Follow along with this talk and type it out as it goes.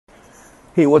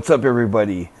Hey, what's up,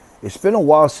 everybody? It's been a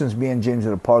while since me and James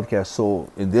did a podcast,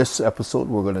 so in this episode,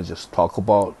 we're gonna just talk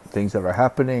about things that are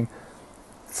happening,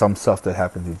 some stuff that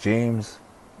happened to James.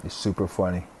 It's super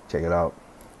funny. Check it out.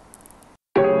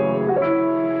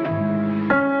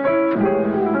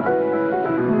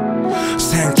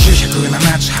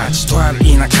 1978とある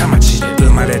田舎町で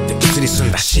生まれて移り住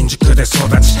んだ新宿で育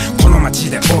ちこの町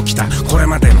で起きたこれ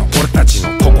までの俺たち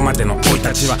のここまでの生い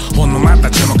立ちはほんのまた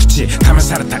序の口試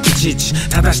されたいちいち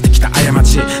正してきた過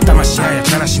ち騙し合いや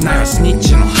からしないはスニッ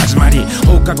チの始まり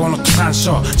放課後の苦惨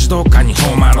症児童館に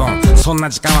ホームアローンそんな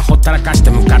時間はほったらかして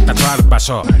向かったとある場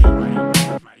所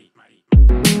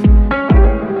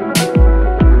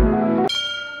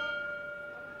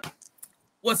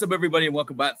What's up, everybody, and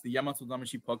welcome back to the Yamato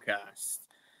Damashi podcast.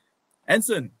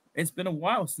 Ensign, it's been a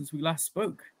while since we last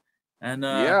spoke, and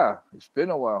Yeah, it's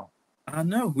been a while. I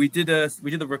know we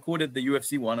recorded the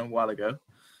UFC one a while ago,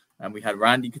 and we had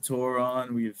Randy Couture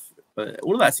on. But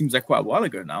all of that seems like quite a while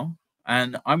ago now,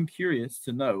 and I'm curious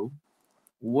to know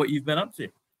what you've been up to.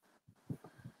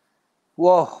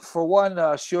 Well, for one,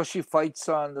 Shoshi fights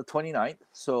on the 29th,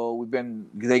 so we've been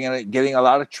getting a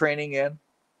lot of training in.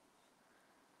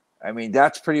 I mean,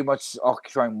 that's pretty much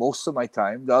occupying most of my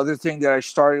time. The other thing that I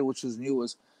started, which was new,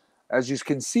 was, as you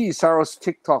can see, Sarah's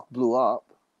TikTok blew up.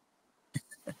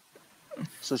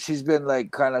 So she's been like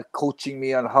kind of coaching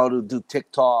me on how to do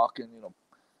TikTok and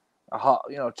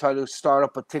try to start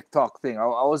up a TikTok thing. I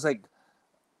was like,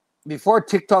 before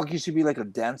TikTok used to be like a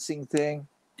dancing thing.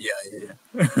 Yeah.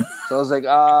 So I was like,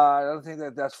 I don't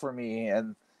think that's for me.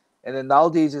 And then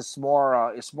nowadays it's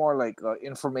more like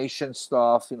information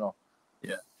stuff,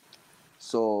 Yeah.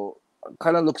 So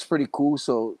kind of looks pretty cool.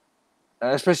 So,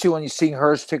 and especially when you're seeing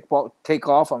hers take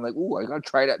off, I'm like, ooh, I gotta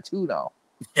try that too now.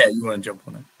 Yeah, you want to jump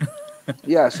on it?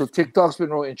 Yeah, so TikTok's been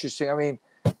real interesting. I mean,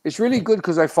 it's really good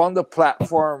because I found a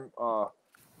platform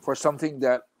for something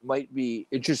that might be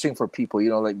interesting for people.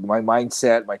 Like my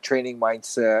mindset, my training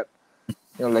mindset.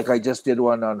 Like I just did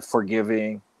one on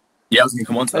forgiving. Yeah, I was gonna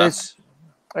come on to that.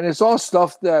 It's all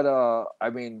stuff that I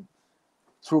mean,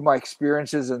 through my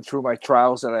experiences and through my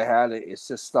trials that I had, it's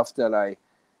just stuff that I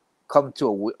come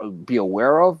to be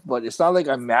aware of. But it's not like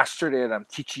I mastered it and I'm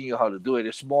teaching you how to do it.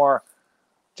 It's more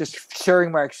just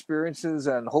sharing my experiences,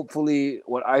 and hopefully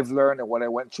what I've learned and what I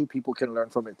went through, people can learn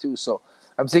from it too. So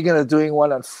I'm thinking of doing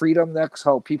one on freedom next,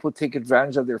 how people take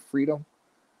advantage of their freedom.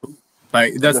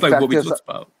 Like that's like what we talked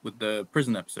about with the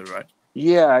prison episode, right?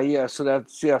 Yeah. So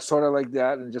that's sort of like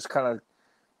that, and just kind of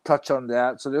touch on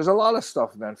that. So there's a lot of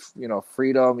stuff, man.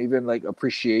 Freedom, even like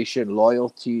appreciation,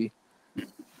 loyalty.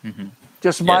 Mm-hmm.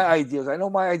 Just my ideas. I know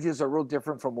my ideas are real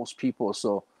different from most people,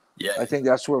 so yeah, I think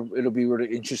that's where it'll be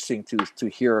really interesting to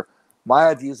hear my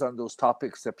ideas on those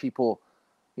topics that people,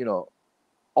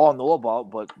 all know about,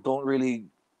 but don't really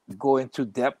go into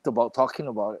depth about talking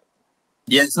about it.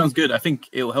 Yeah, it sounds good. I think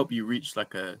it will help you reach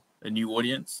like a new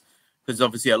audience, because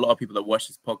obviously a lot of people that watch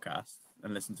this podcast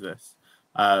and listen to this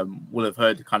will have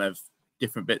heard kind of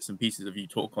different bits and pieces of you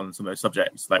talk on some of those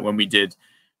subjects. Like when we did,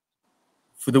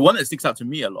 for the one that sticks out to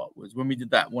me a lot was when we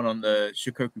did that one on the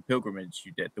Shikoku pilgrimage.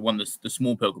 You did the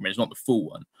small pilgrimage, not the full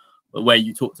one, but where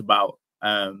you talked about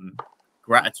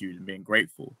gratitude and being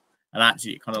grateful, and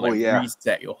actually it kind of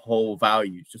reset your whole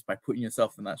values just by putting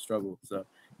yourself in that struggle. So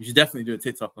you should definitely do a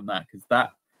TikTok on that, because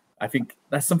I think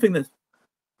that's something that's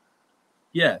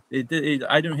I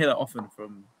don't hear that often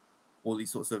from all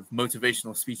these sorts of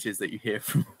motivational speeches that you hear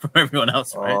from everyone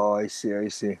else, right? Oh, I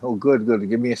see. Oh, good.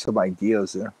 Give me some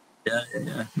ideas there. Yeah.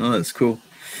 No, that's cool.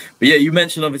 But yeah, you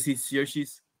mentioned obviously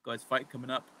Yoshi's guys fight coming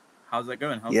up. How's that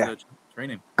going? How's the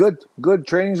training? Good.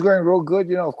 Training's going real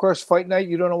good. Of course, fight night,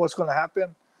 you don't know what's going to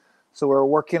happen. So we're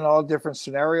working all different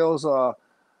scenarios.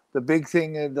 The big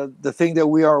thing, the thing that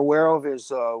we are aware of is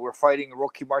we're fighting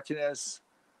Rocky Martinez.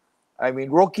 I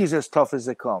mean, Rocky's as tough as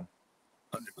they come.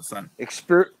 100%.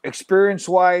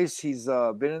 Experience-wise, he's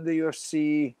been in the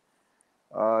UFC.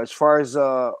 As far as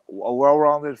a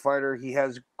well-rounded fighter, he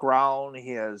has ground,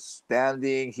 he has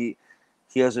standing, he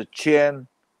has a chin.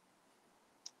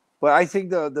 But I think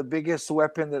the biggest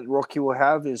weapon that Rocky will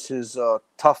have is his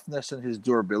toughness and his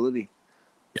durability.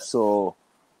 Yeah. So,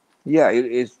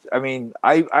 I mean,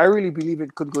 I really believe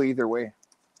it could go either way.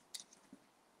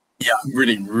 Yeah, I'm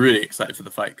really, really excited for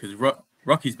the fight, because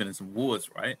Rocky's been in some wars,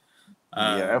 right?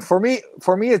 And for me,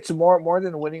 it's more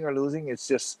than winning or losing. It's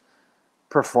just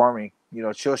performing.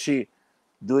 Shoshi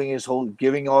doing his whole,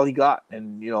 giving all he got,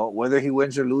 and whether he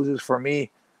wins or loses, for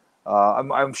me,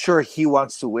 I'm sure he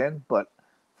wants to win, but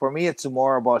for me, it's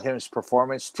more about his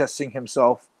performance, testing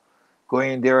himself,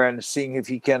 going in there and seeing if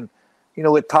he can.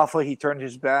 With Tafa, he turned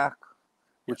his back.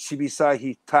 With Shibisai,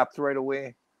 he tapped right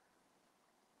away.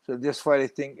 So this fight, I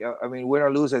think, I mean, win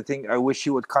or lose, I wish he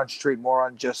would concentrate more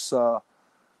on just,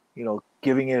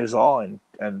 giving it his all and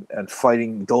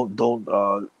fighting.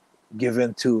 Don't give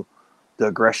in to the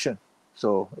aggression.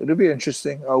 So it'll be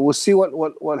interesting. We'll see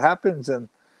what happens. And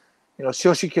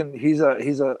Shoshi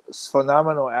he's a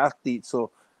phenomenal athlete. So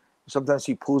sometimes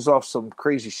he pulls off some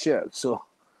crazy shit. So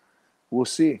we'll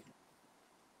see.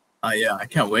 Yeah, I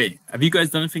can't wait. Have you guys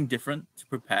done anything different to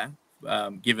prepare,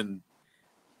 given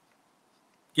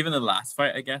the last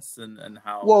fight, I guess, and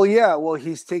how? Well, yeah. Well,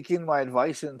 he's taking my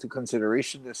advice into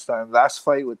consideration this time. Last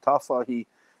fight with Tafa, he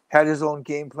had his own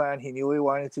game plan. He knew what he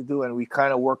wanted to do, and we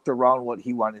kind of worked around what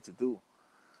he wanted to do.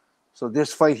 So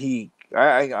this fight,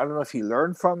 I don't know if he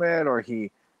learned from it or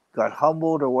he got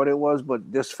humbled or what it was,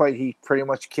 but this fight, he pretty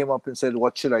much came up and said,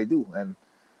 "What should I do?" And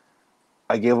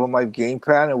I gave him my game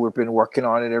plan, and we've been working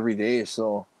on it every day.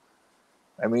 So,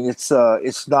 I mean, it's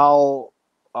now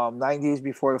 9 days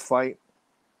before the fight.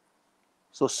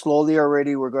 So slowly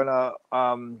already we're gonna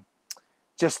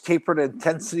just taper the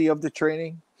intensity of the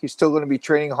training. He's still going to be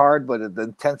training hard, but the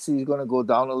intensity is going to go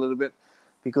down a little bit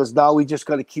because now we just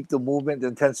got to keep the movement, the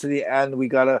intensity, and we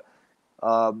got to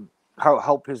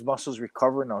help his muscles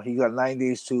recover. Now he got 9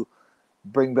 days to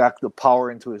bring back the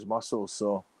power into his muscles.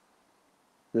 So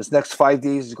this next 5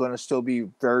 days is going to still be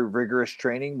very rigorous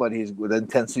training, but the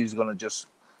intensity is going to just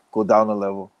go down a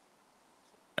level.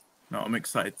 No, I'm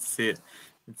excited to see it.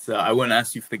 I won't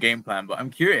ask you for the game plan, but I'm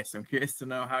curious. I'm curious to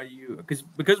know how you,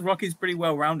 because Rocky's pretty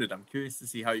well rounded. I'm curious to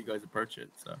see how you guys approach it.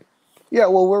 So, yeah,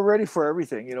 well, we're ready for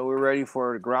everything. We're ready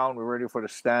for the ground. We're ready for the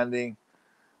standing.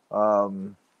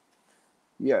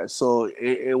 Yeah. So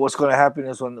what's going to happen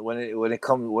is when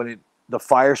the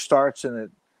fire starts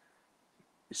and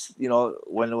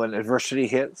when adversity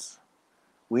hits,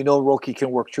 we know Rocky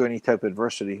can work through any type of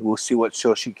adversity. We'll see what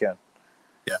Shoshi can.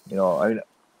 Yeah.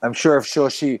 I'm sure if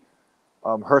Shoshi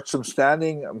hurts him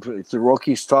standing, if the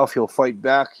Rocky's tough, he'll fight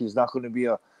back. He's not going to be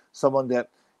someone that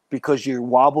because you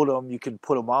wobbled him, you can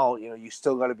put him out. You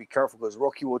still got to be careful because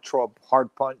Rocky will throw a hard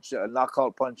punch, a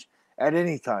knockout punch at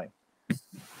any time.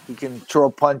 He can throw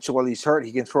a punch while he's hurt.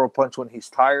 He can throw a punch when he's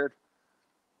tired.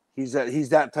 He's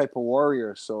that type of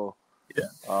warrior. So yeah,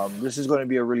 this is going to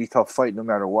be a really tough fight no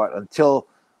matter what. Until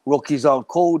Rocky's out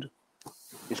cold,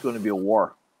 it's going to be a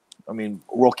war. I mean,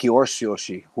 Rocky or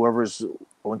Shoshi,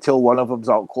 until one of them's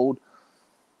out cold,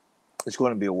 it's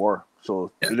going to be a war.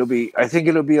 So I think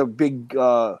it'll be a big,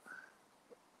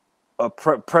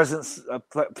 pleasant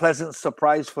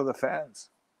surprise for the fans.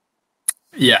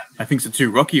 Yeah, I think so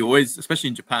too. Rocky always, especially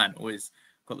in Japan, always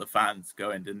got the fans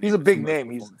going, didn't he? He's a big name.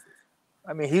 He's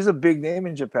a big name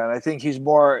in Japan. I think he's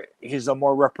a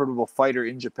more reputable fighter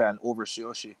in Japan over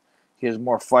Shoshi. He has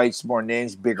more fights, more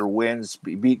names, bigger wins.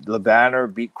 Beat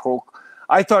Lebaner, beat Croc.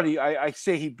 I thought I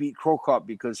say he beat Cro Cop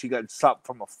because he got stopped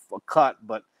from a cut,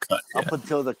 but up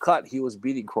until the cut, he was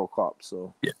beating Cro Cop.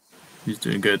 So yeah, he's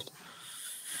doing good.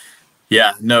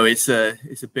 Yeah, no, it's a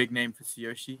big name for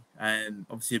Tsuyoshi, and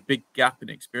obviously a big gap in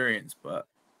experience, but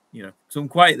there's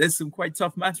some quite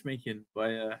tough matchmaking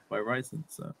by Ryzen.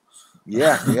 So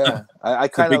yeah, I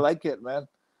kind of like it, man.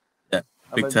 Yeah,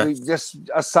 big test. Just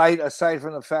aside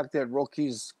from the fact that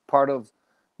Rocky's part of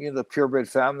the purebred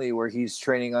family where he's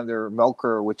training under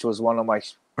Melker, which was one of my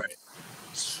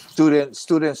students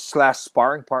 /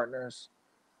 sparring partners.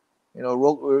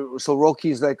 So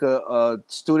Rocky's like a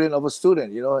student of a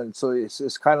student, and so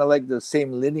it's kind of like the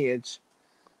same lineage,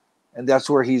 and that's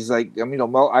where he's like,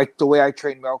 the way I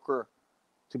train Melker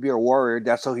to be a warrior,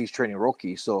 that's how he's training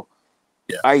Rocky. So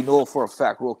I know for a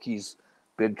fact Rocky's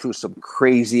been through some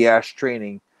crazy ass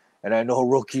training, and I know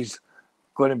Rocky's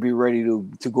going to be ready to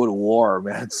go to war,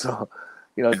 man. So,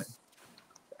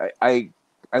 I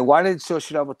wanted Shoshi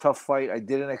to have a tough fight. I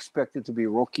didn't expect it to be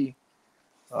Rocky.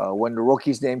 When the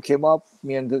Rocky's name came up,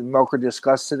 me and Melker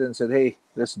discussed it and said, "Hey,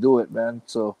 let's do it, man."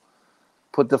 So,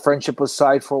 put the friendship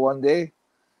aside for one day,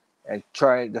 and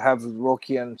try to have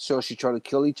Rocky and Shoshi try to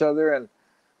kill each other, and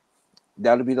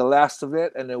that'll be the last of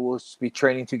it. And then we'll be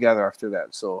training together after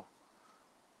that. So,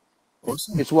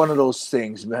 awesome. It's one of those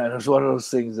things, man. It's one of those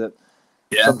things that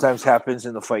sometimes happens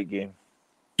in the fight game.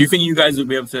 Do you think you guys will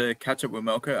be able to catch up with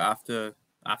Melker after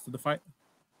the fight?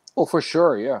 Oh, for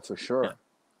sure. Yeah, for sure. Yeah.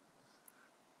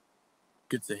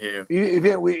 Good to hear.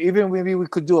 Even maybe we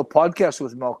could do a podcast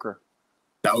with Melker.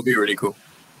 That would be really cool.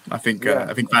 I think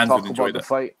fans would enjoy the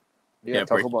fight. Yeah,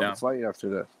 talk about the fight after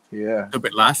that. Yeah. Hope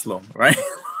it lasts long, right?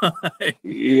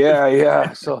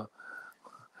 yeah. So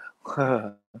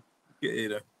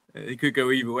it could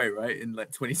go either way, right? In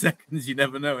like 20 seconds, you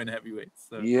never know in heavyweights.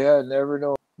 So. Yeah, never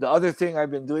know. The other thing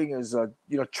I've been doing is,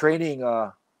 training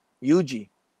Yuji.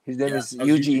 His name is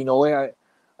Yuji Inoue.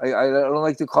 I don't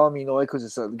like to call him Inoue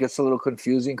because it gets a little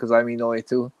confusing because I'm Inoue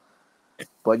too.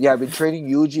 But yeah, I've been training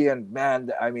Yuji, and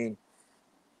man, I mean,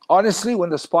 honestly, when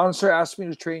the sponsor asked me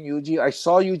to train Yuji, I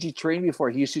saw Yuji train before.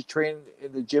 He used to train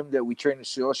in the gym that we train in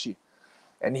Tsuyoshi.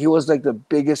 And he was like the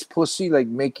biggest pussy, like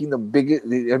making the biggest,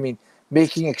 I mean,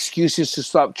 making excuses to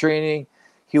stop training.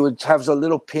 He would have a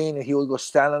little pain and he would go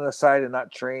stand on the side and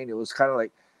not train. It was kind of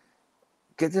like,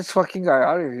 get this fucking guy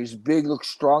out of here. He's big, looks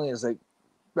strong. And it's like,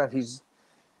 man, he's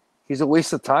a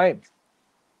waste of time.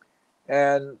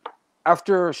 And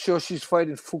after Shoshi's fight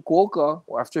in Fukuoka,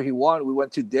 after he won, we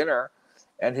went to dinner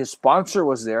and his sponsor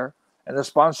was there. And the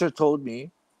sponsor told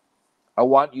me, I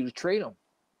want you to train him.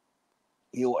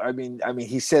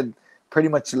 He said pretty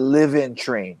much live in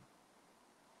train.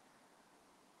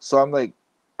 So I'm like,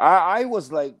 I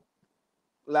was like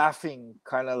laughing,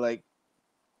 kind of like,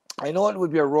 I know it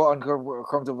would be a real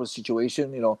uncomfortable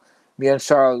situation. You know, me and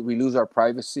Sarah, we lose our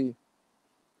privacy.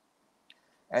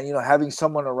 And, you know, having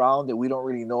someone around that we don't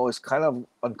really know is kind of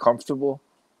uncomfortable.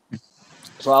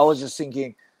 So I was just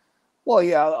thinking, well,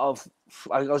 yeah,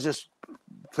 I was just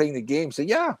playing the game. So,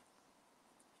 yeah.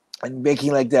 And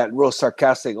making like that real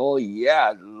sarcastic, oh, yeah,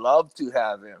 I'd love to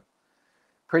have him.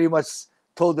 Pretty much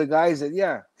told the guys that,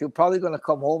 yeah, he'll probably going to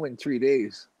come home in 3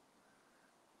 days.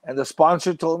 And the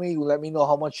sponsor told me, let me know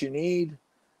how much you need,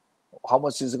 how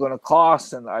much is it going to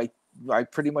cost. And I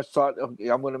pretty much thought, okay,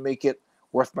 I'm going to make it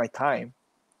worth my time.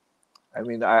 I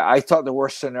mean, I thought the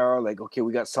worst scenario, like, okay,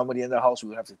 we got somebody in the house,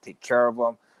 we have to take care of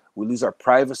them. We lose our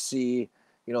privacy.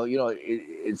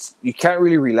 It's you can't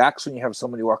really relax when you have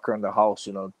somebody walk around the house,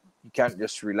 you know. You can't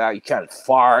just relax. You can't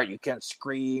fart. You can't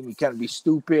scream. You can't be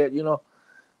stupid, you know.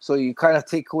 So you kind of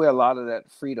take away a lot of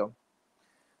that freedom.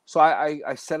 So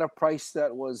I set a price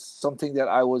that was something that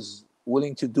I was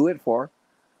willing to do it for.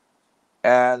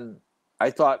 And I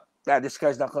thought, this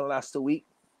guy's not going to last a week.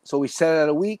 So we set it at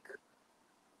a week.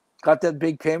 Got that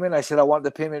big payment. I said, I want the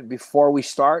payment before we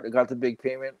start. I got the big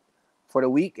payment for the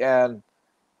week. And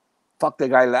fuck, the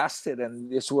guy lasted,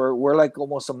 and we're like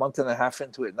almost a month and a half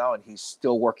into it now, and he's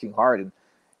still working hard. And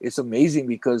it's amazing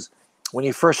because when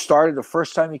he first started, the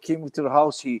first time he came into the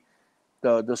house,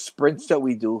 the sprints that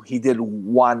we do, he did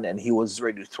one and he was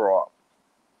ready to throw up.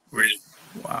 Really?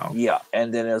 Wow. Yeah,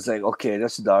 and then it was like, okay,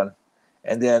 that's done.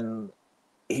 And then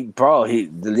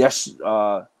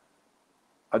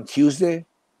on Tuesday,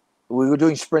 we were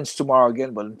doing sprints tomorrow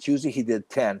again, but on Tuesday he did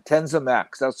 10. 10's the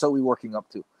max. That's what we're working up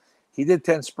to. He did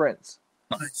 10 sprints.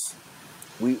 Nice.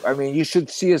 You should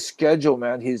see his schedule,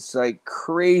 man. He's like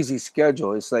crazy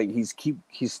schedule. It's like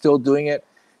he's still doing it.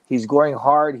 He's going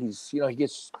hard. He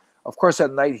gets, of course,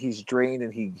 at night he's drained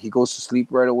and he goes to sleep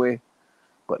right away.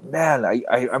 But man,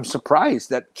 I'm surprised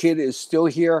that kid is still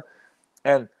here.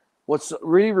 And what's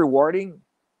really rewarding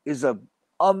is a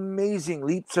amazing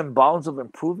leaps and bounds of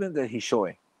improvement that he's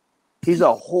showing. He's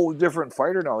a whole different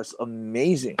fighter now. It's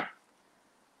amazing.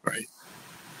 Right.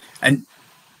 And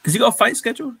has he got a fight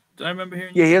scheduled? Did I remember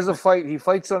hearing? Yeah, he has a fight. He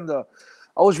fights on the.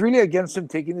 I was really against him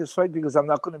taking this fight because I'm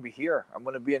not going to be here. I'm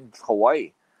going to be in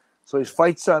Hawaii. So his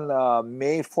fight's on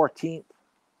May 14th.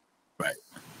 Right.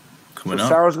 Coming up.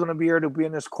 Sarah's going to be here to be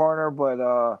in his corner, but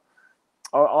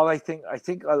I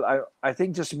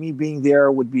think just me being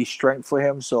there would be strength for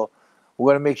him. So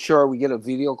we're going to make sure we get a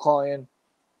video call in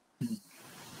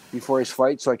before his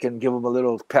fight, so I can give him a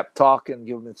little pep talk and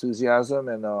give him enthusiasm,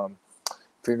 and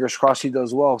fingers crossed he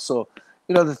does well. So,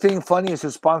 you know, the thing funny is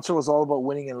his sponsor was all about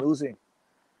winning and losing.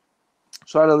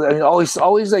 So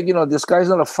always like, you know, this guy's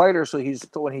not a fighter, so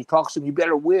when he talks to him, you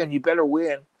better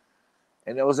win.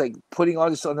 And it was like putting all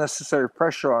this unnecessary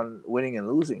pressure on winning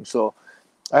and losing. So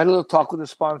I had a little talk with the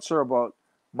sponsor about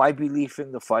my belief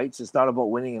in the fights. It's not about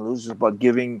winning and losing, it's about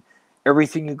giving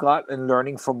everything you got and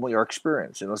learning from your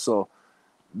experience. You know, so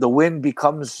the win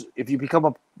becomes, if you become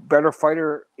a better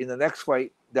fighter in the next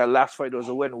fight, that last fight was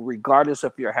a win, regardless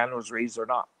if your hand was raised or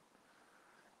not.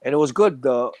 And it was good.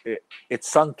 It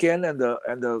sunk in, and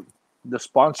the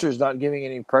sponsor's not giving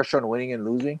any pressure on winning and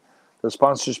losing. The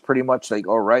sponsor's pretty much like,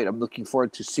 all right, I'm looking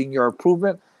forward to seeing your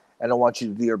improvement, and I want you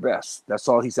to do your best. That's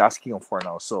all he's asking him for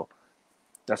now. So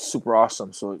that's super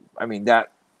awesome. So, I mean,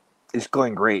 that is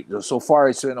going great. So far,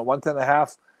 it's been a month and a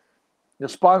half. The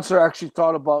sponsor actually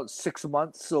thought about 6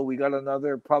 months, so we got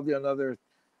probably another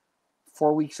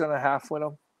 4 weeks and a half with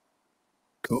him.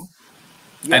 Cool.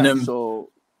 Yeah, and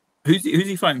so who's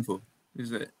he fighting for?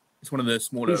 Is it? It's one of the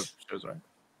smaller shows, right?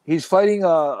 He's fighting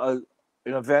an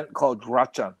event called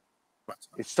Rachan.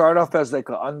 It started off as like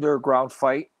an underground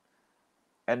fight,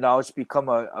 and now it's become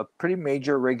a pretty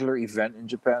major regular event in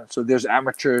Japan. So there's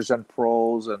amateurs and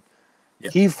pros, and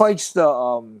he fights the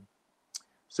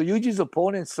so Yuji's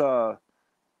opponents.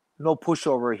 no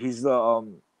pushover. He's the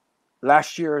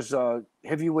last year's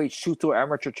heavyweight Shuto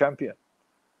amateur champion.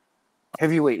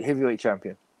 Heavyweight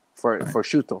champion for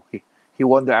Shuto. He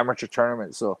won the amateur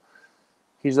tournament, so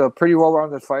he's a pretty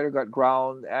well-rounded fighter. Got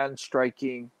ground and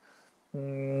striking.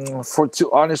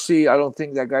 Honestly, I don't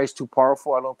think that guy's too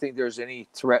powerful. I don't think there's any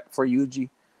threat for Yuji.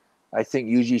 I think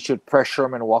Yuji should pressure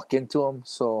him and walk into him.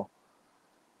 So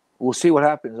we'll see what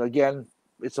happens. Again,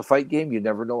 it's a fight game. You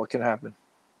never know what can happen.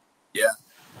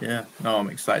 Yeah. No, I'm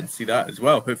excited to see that as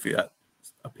well. Hopefully that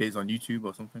appears on YouTube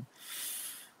or something.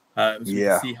 So we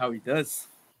can see how he does.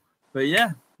 But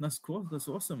yeah, that's cool. That's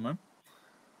awesome, man.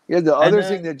 Yeah, the other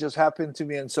thing that just happened to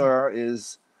me and Sarah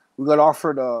is we got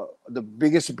offered the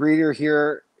biggest breeder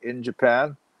here in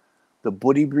Japan, the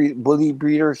bully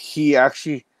breeder. He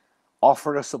actually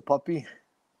offered us a puppy.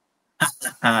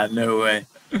 No way.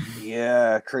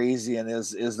 Yeah, crazy. And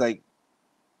it's like,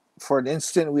 for an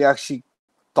instant, we actually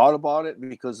thought about it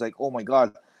because, like, oh my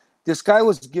God, this guy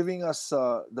was giving us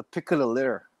the pick of the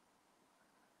litter.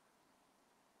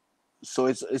 So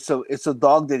it's a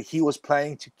dog that he was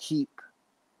planning to keep.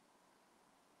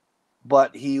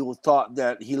 But he thought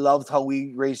that he loved how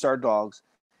we raised our dogs.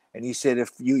 And he said,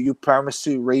 if you promise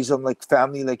to raise them like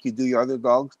family, like you do your other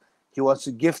dogs, he wants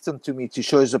to gift them to me to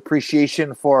show his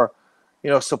appreciation for,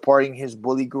 supporting his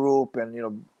bully group.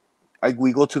 And,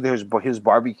 we go to his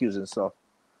barbecues and stuff.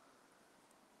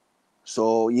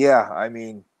 So, yeah, I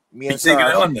mean, me and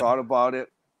Sarah thought about it.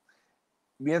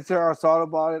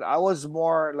 I was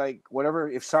more like, whatever,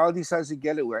 if Sarah decides to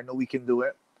get it, I know we can do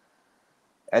it.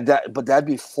 But that'd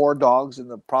be 4 dogs, and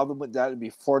the problem with that would be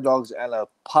 4 dogs and a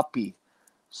puppy.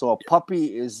 So a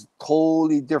puppy is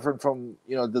totally different from,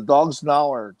 the dogs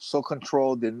now are so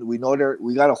controlled, and we know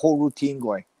we got a whole routine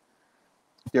going.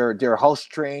 They're house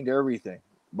trained, everything.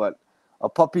 But a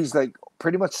puppy's like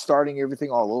pretty much starting everything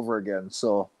all over again.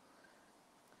 So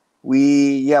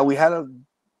we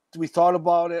thought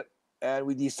about it, and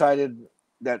we decided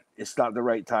that it's not the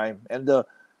right time. And the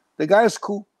guy is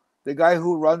cool. The guy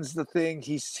who runs the thing,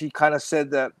 he kind of said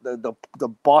that the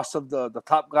boss of the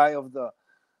top guy of the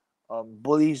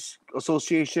Bullies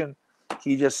Association,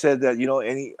 he just said that,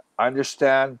 I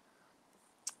understand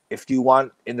if you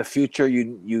want in the future,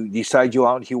 you decide you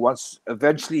want,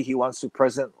 eventually he wants to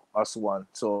present us one.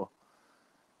 So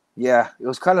yeah, it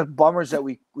was kind of bummers that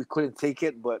we couldn't take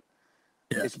it, but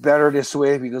it's better this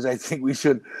way because I think we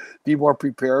should be more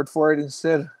prepared for it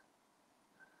instead.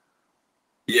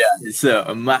 Yeah, it's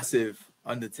a massive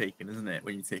undertaking, isn't it?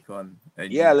 When you take on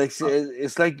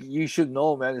it's like you should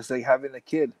know, man. It's like having a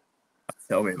kid.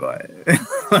 Tell me about it.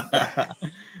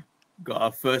 Got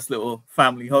our first little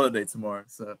family holiday tomorrow,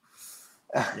 so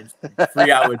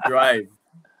 3-hour drive.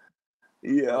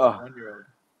 Yeah. 1-year-old.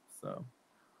 So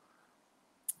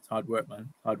it's hard work, man.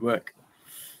 Hard work.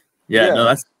 Yeah.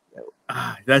 No,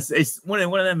 it's one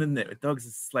of them, isn't it? With dogs,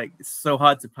 it's so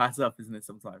hard to pass up, isn't it?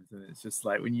 Sometimes, and it's just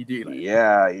like when you do, like,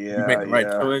 you make the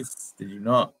right choice. Did you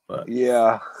not? But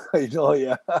yeah, I know.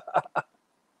 Yeah. I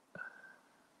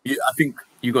think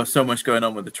you got so much going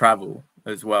on with the travel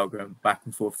as well, going back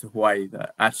and forth to Hawaii,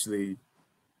 that actually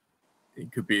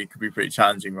it could be pretty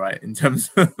challenging, right? In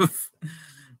terms of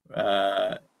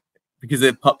because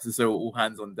the pups are so all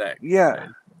hands on deck. Yeah, right?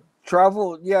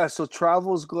 travel. Yeah, so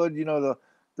travel's good. The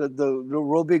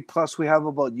real big plus we have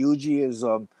about Yuji is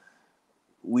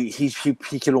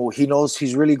he knows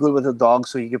he's really good with the dogs,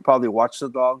 so he can probably watch the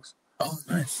dogs. Oh,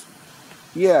 nice.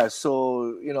 Yeah,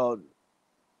 so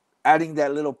adding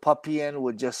that little puppy in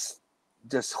would just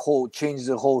change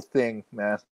the whole thing,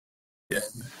 man. Yeah.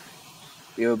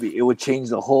 It would change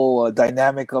the whole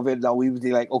dynamic of it. Now we would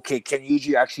be like, okay, can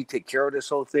Yuji actually take care of this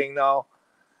whole thing now?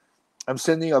 I'm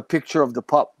sending you a picture of the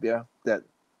pup, that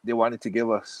they wanted to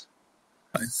give us.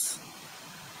 Nice.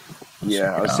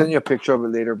 Yeah, I'll send you a picture of it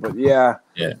later, but yeah.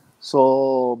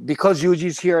 So because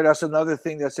Yuji's here, that's another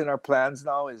thing that's in our plans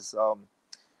now is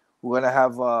we're gonna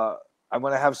have I'm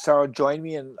gonna have Sarah join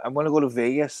me, and I'm gonna go to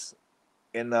Vegas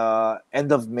in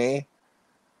end of May.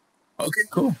 Okay,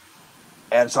 cool.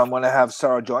 And so I'm gonna have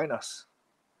Sarah join us.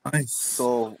 Nice.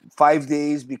 So 5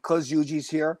 days, because Yuji's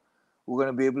here, we're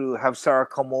gonna be able to have Sarah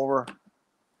come over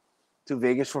to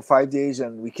Vegas for 5 days,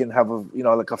 and we can have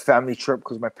a family trip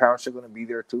because my parents are going to be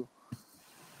there too.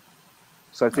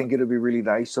 So I think it'll be really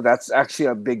nice. So that's actually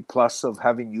a big plus of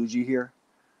having Yuji here.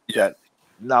 That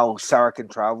now Sarah can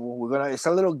travel. It's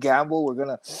a little gamble. We're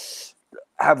gonna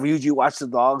have Yuji watch the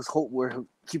dogs. Hope we're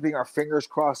keeping our fingers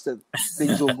crossed that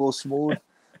things will go smooth.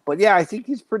 But yeah, I think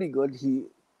he's pretty good.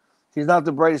 He's not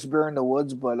the brightest bear in the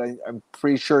woods, but I'm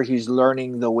pretty sure he's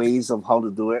learning the ways of how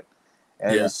to do it.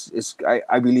 And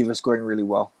I believe it's going really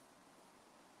well.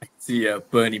 See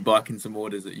Bernie barking some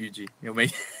orders at UG. He'll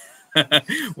make.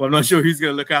 Well, I'm not sure who's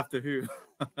going to look after who.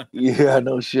 Yeah,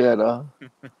 no shit, huh?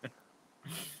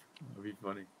 That'd be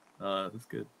funny. That's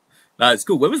good. It's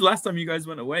cool. When was the last time you guys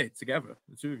went away together?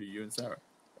 The two of you, you and Sarah.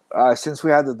 Since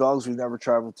we had the dogs, we never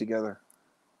traveled together.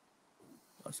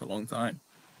 That's a long time.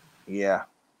 Yeah.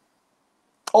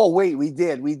 Oh wait, we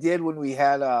did when we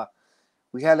had a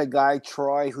guy,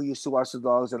 Troy, who used to watch the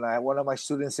dogs, and I had one of my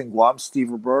students in Guam, Steve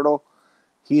Roberto.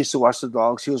 He used to watch the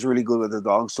dogs. He was really good with the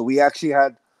dogs. So we actually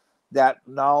had that.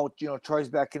 Now, Troy's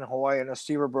back in Hawaii, and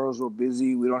Steve Roberto's real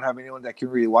busy. We don't have anyone that can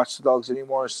really watch the dogs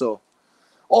anymore. So,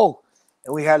 and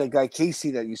we had a guy,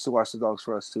 Casey, that used to watch the dogs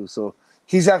for us too. So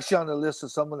he's actually on the list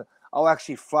of someone I'll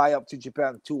actually fly up to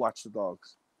Japan to watch the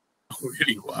dogs. Oh,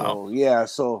 really? Wow.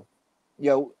 So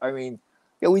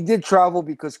we did travel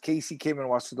because Casey came and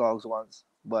watched the dogs once,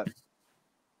 but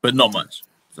not much.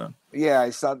 So yeah,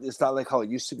 it's not like how it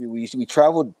used to be. We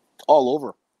traveled all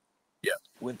over. Yeah,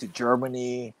 went to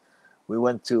Germany, we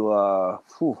went to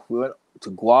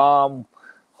Guam,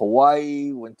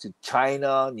 Hawaii, went to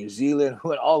China, New Zealand, we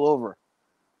went all over.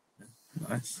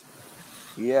 Nice.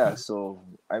 Yeah, so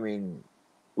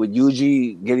with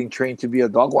Yuji getting trained to be a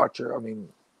dog watcher,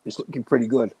 it's looking pretty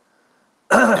good.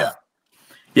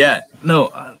 Yeah.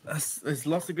 No, there's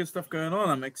lots of good stuff going on.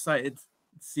 I'm excited to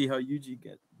see how Yuji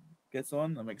gets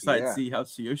on. I'm excited to see how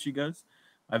Tsuyoshi goes.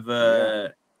 I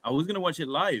was gonna watch it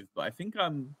live, but I think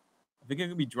I'm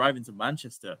gonna be driving to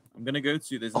Manchester. I'm gonna go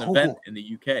to there's an event in the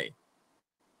UK,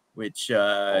 which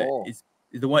is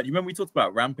the one. You remember we talked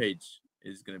about Rampage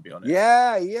is gonna be on it.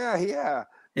 Yeah. You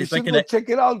It's should like go check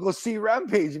it out. Go see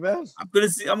Rampage, man. I'm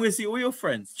gonna see all your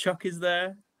friends. Chuck is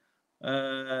there.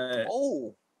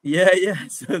 Yeah.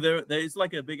 So there's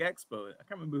like a big expo. I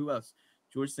can't remember who else.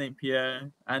 George St. Pierre,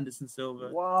 Anderson Silva.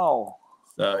 Wow.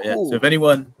 So yeah. So if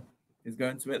anyone is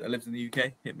going to it that lives in the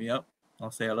UK, hit me up.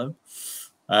 I'll say hello.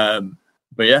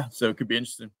 But yeah, so it could be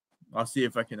interesting. I'll see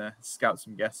if I can scout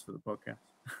some guests for the podcast.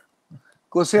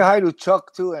 Go say hi to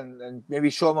Chuck too, and maybe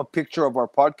show him a picture of our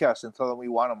podcast and tell him we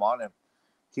want him on him.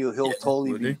 He'll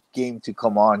totally be game to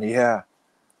come on. Yeah,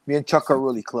 me and Chuck are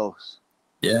really close.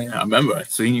 Yeah, I remember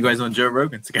seeing you guys on Joe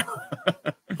Rogan together.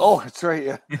 Oh, that's right.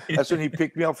 Yeah, that's when he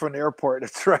picked me up from the airport.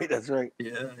 That's right.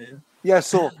 Yeah.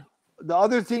 So the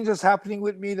other thing that's happening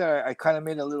with me that I kind of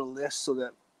made a little list so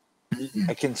that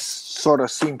I can sort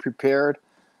of seem prepared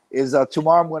is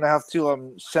tomorrow I'm going to have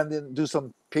to do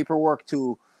some paperwork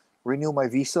to renew my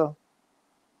visa.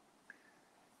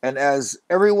 And as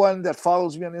everyone that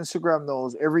follows me on Instagram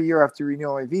knows, every year I have to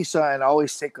renew my visa, and I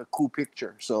always take a cool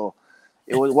picture. So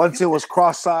once it was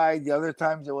cross-eyed, the other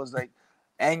times it was like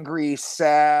angry,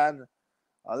 sad.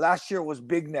 Last year was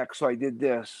big neck, so I did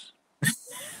this.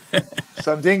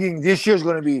 So I'm thinking this year's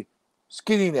going to be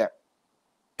skinny neck.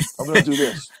 I'm going to do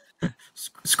this.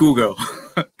 Schoolgirl.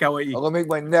 Kawaii. I'm going to make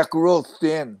my neck real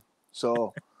thin.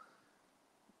 So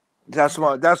that's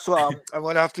why I'm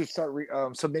going to have to start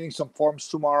submitting some forms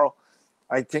tomorrow.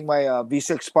 I think my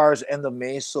visa expires end of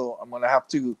May, so I'm going to have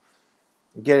to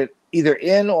get it either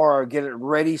in or get it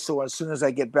ready, so as soon as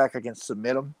I get back, I can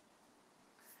submit them.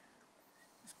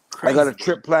 Crazy. I got a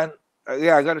trip plan.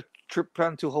 I got a trip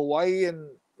plan to Hawaii on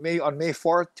May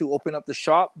 4th to open up the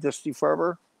shop, Dusty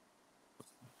Forever.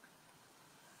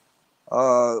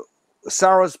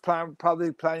 Sarah's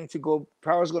probably planning to go.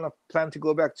 Sarah's going to plan to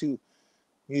go back to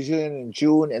New Zealand in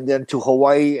June, and then to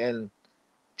Hawaii in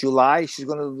July. She's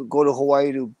going to go to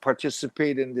Hawaii to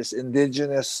participate in this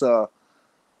indigenous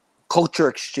culture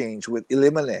exchange with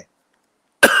Elimine.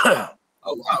 Oh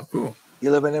wow, cool.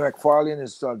 Elimine McFarlane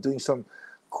is doing some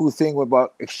cool thing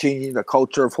about exchanging the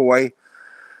culture of Hawaii,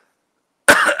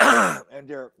 and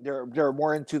they're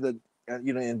more into the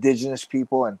indigenous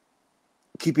people and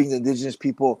keeping the indigenous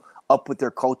people up with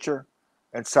their culture.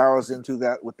 And Sarah's into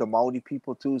that with the Maori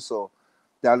people too, so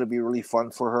that'll be really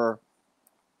fun for her.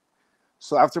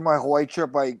 So after my Hawaii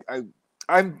trip,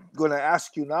 I'm going to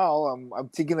ask you now. I'm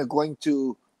thinking of going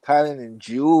to Thailand in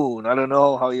June. I don't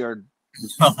know how your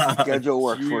schedule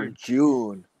works for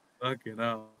June. Fucking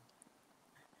hell.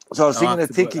 So I was thinking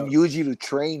of taking Yuji to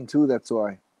train too. That's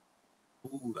why.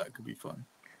 Ooh, that could be fun.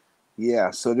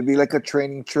 Yeah, so it'd be like a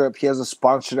training trip. He has a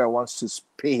sponsor that wants to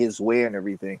pay his way and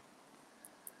everything.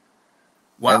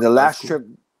 Wow. And the last trip,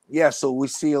 so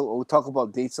we'll talk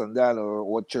about dates on that, or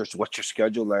what's your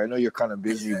schedule like. I know you're kind of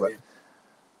busy, but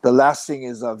the last thing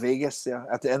is Vegas. Yeah,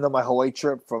 at the end of my Hawaii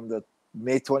trip, from the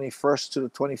May 21st to the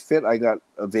 25th, I got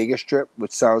a Vegas trip,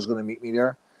 which Sarah's going to meet me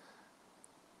there.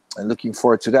 And looking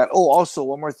forward to that. Oh, also,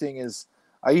 one more thing is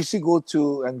I used to go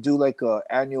to and do like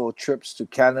annual trips to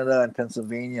Canada and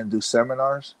Pennsylvania and do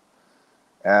seminars.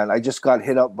 And I just got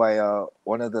hit up by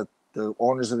one of the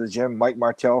owners of the gym, Mike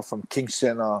Martell from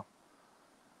Kingston,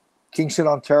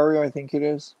 Ontario, I think it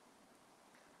is.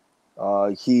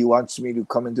 He wants me to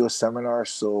come and do a seminar,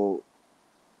 so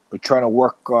we're trying to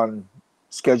work on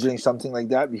scheduling something like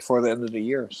that before the end of the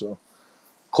year. So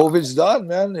COVID's done,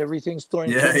 man. Everything's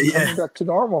coming back to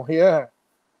normal. Yeah.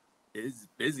 It's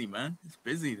busy, man. It's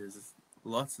busy. There's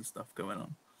lots of stuff going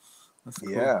on. That's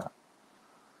cool. Yeah.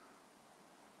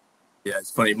 Yeah,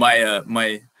 it's funny.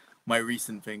 My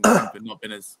recent thing have not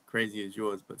been as crazy as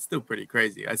yours, but still pretty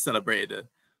crazy. I celebrated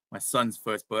my son's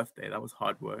first birthday. That was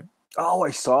hard work. Oh,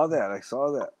 I saw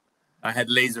that. I had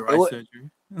laser eye surgery.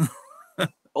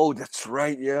 Oh, that's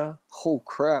right. Yeah. Oh,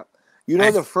 crap. You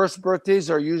know, the first birthdays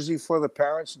are usually for the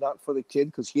parents, not for the kid,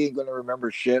 because he ain't going to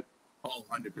remember shit. Oh,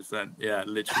 100%. Yeah,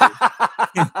 literally.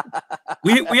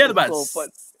 we had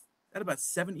about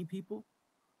 70 people.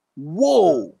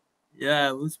 Whoa. Yeah,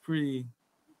 it was pretty.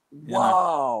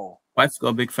 Wow. Wife's got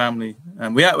a big family.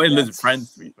 And we had loads of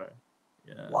friends, to be fair.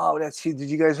 Yeah. Wow, that's huge. Did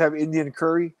you guys have Indian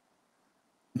curry?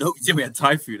 No, we had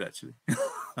Thai food, actually.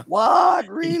 What?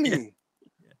 Really?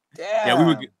 Yeah. Damn. Yeah, we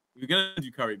were gonna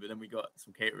do curry, but then we got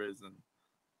some caterers, and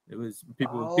it was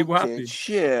people happy.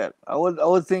 Shit, I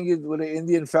would think with an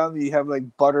Indian family you have like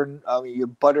butter. I mean, your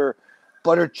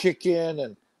butter chicken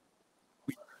and.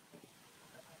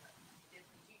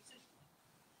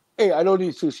 Hey, I don't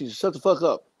eat sushi. Shut the fuck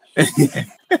up.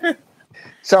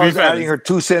 Sarah's adding her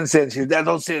 2 cents in here. That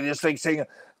don't say it. It's like saying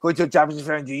going to a Japanese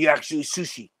family. Do you actually eat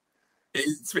sushi?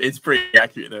 It's pretty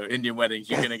accurate though. Indian weddings,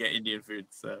 you're gonna get Indian food.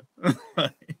 So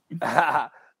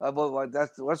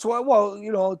that's why. Well,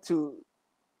 you know,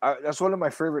 that's one of my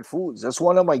favorite foods. That's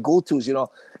one of my go-tos. You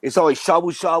know, it's always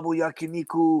shabu shabu,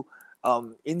 yakiniku,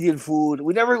 Indian food.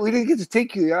 We didn't get to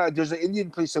take you. Yeah, there's an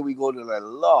Indian place that we go to that I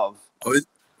love. Oh,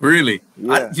 really?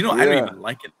 Yeah, I don't even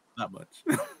like it that much.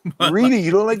 Really,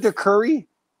 you don't like the curry?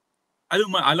 I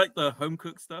don't mind. I like the home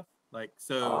cooked stuff. Like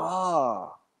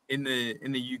so. In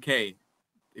the UK,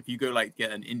 if you go like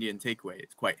get an Indian takeaway,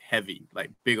 it's quite heavy, like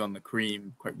big on the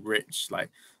cream, quite rich, like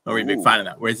not really a big fan of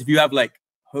that. Whereas if you have like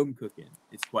home cooking,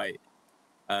 it's quite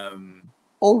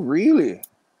oh really?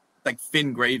 Like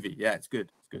thin gravy. Yeah, it's good.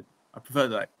 It's good. I prefer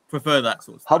that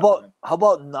sort of stuff. How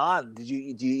about naan? Do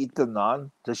you eat the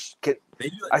naan?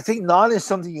 I think naan is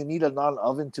something you need a naan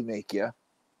oven to make, yeah?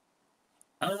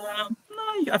 No,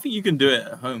 I think you can do it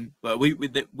at home. But we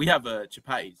have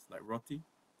chapatis, like roti.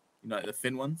 You know, like the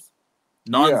thin ones.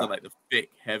 Naans are like the thick,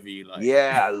 heavy. Like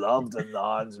yeah, I love the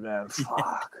naans, man.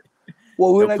 Fuck.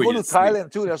 Well, when I go to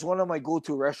Thailand too, that's one of my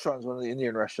go-to restaurants, one of the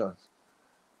Indian restaurants.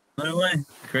 No way,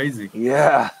 crazy.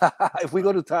 Yeah, if we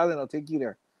go to Thailand, I'll take you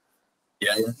there.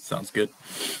 Yeah, sounds good.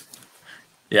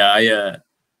 Yeah, I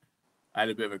had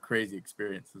a bit of a crazy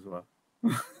experience as well.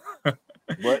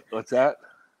 What's that?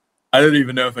 I don't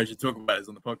even know if I should talk about this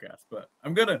on the podcast, but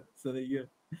I'm gonna. So there you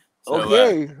go. So,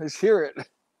 okay, let's hear it.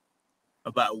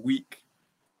 About a week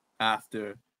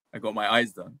after I got my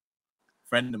eyes done, a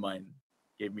friend of mine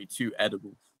gave me 2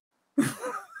 edibles.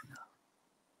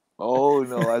 Oh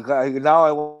no! Now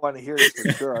I want to hear it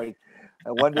for sure. I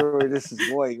wonder where this is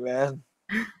going, man.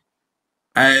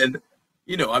 And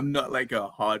you know, I'm not like a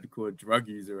hardcore drug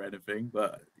user or anything,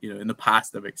 but you know, in the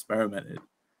past I've experimented.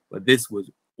 But this was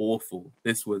awful.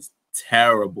 This was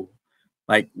terrible.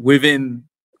 Like within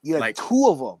like 2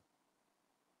 of them.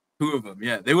 2 of them,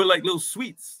 yeah. They were like little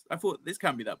sweets. I thought this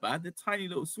can't be that bad. They're tiny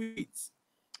little sweets.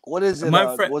 What is it?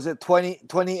 Was it 20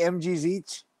 mgs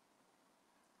each?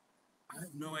 I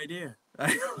have no idea.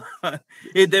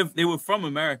 They were from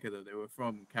America though. They were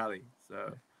from Cali.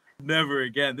 So never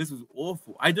again. This was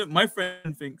awful. My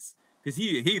friend thinks because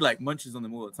he like munches on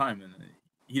them all the time and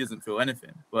he doesn't feel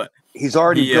anything. But he's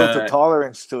already built a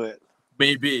tolerance to it.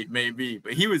 Maybe.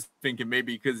 But he was thinking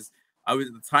maybe because I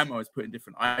was putting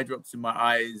different eye drops in my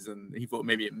eyes, and he thought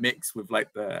maybe it mixed with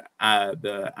like the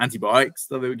antibiotics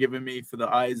that they were giving me for the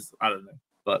eyes. I don't know,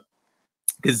 but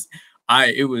because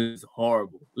it was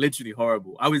horrible, literally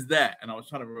horrible. I was there, and I was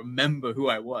trying to remember who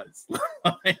I was.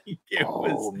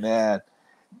 Man,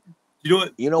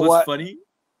 you know what's funny?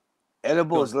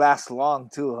 Edibles last long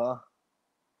too, huh?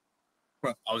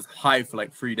 Bro, I was high for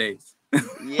like 3 days.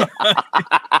 Yeah.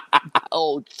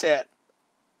 Oh shit.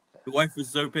 The wife was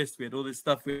so pissed. We had all this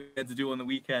stuff we had to do on the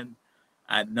weekend,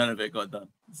 and none of it got done.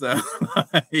 So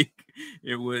like,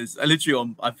 it was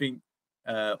literally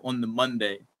on the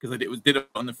Monday because I did it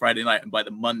on the Friday night, and by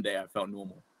the Monday I felt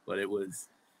normal. But it was.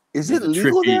 Is it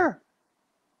legal there?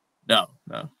 No.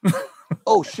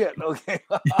 Oh shit! Okay.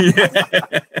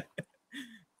 Yeah.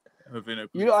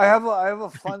 You know, I have a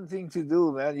fun thing to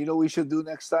do, man. You know, what we should do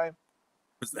next time.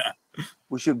 What's that?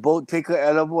 We should both take an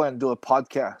edible and do a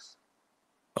podcast.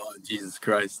 Oh, Jesus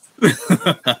Christ.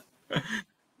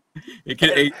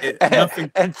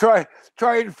 Nothing. And try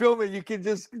and film it. You can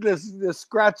just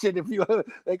scratch it if you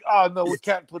like. Oh no, we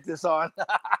can't put this on.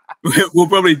 We'll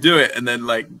probably do it, and then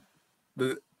like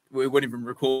we won't even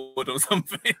record or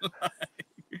something.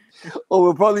 Or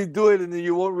we'll probably do it, and then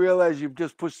you won't realize you've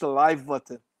just pushed the live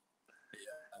button.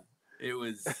 Yeah,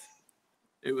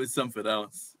 it was something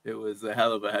else. It was a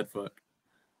hell of a head fuck.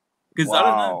 Because I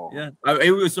don't know. Yeah,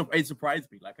 it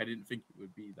surprised me. Like I didn't think it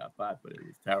would be that bad, but it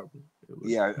was terrible.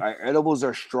 Edibles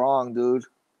are strong, dude.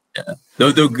 Yeah.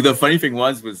 The funny thing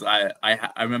was I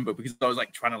remember, because I was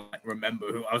like trying to like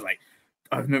remember who I was like.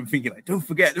 I remember thinking like, don't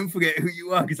forget who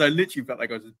you are, because I literally felt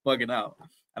like I was just bugging out,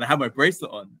 and I had my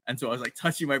bracelet on, and so I was like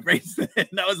touching my bracelet, and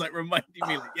that was like reminding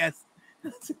me like, yes.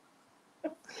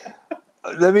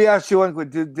 Let me ask you one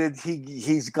question. Did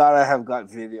he's gotta have got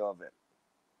video of it?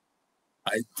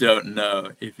 I don't know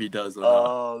if he does or not.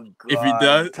 Oh God! If he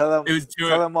does,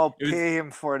 tell him I'll pay him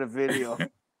for the video.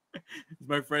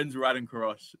 My friends Rad and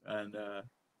Karosh, and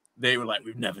they were like,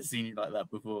 "We've never seen you like that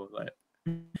before." Like,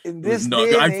 in this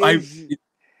day and age,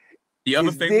 the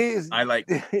other thing I like.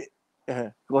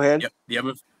 Go ahead.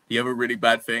 Yep, the other really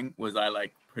bad thing was I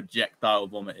like projectile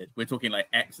vomited. We're talking like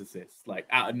Exorcist, like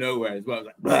out of nowhere as well. I was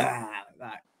like, blah, like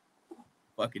that.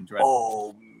 Fucking dreadful.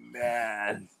 Oh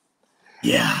man.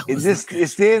 Yeah. In this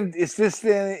day and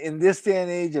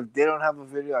age, if they don't have a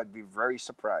video, I'd be very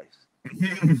surprised.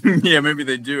 Yeah, maybe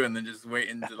they do, and then just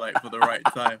waiting to like for the right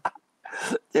time.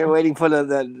 They're waiting for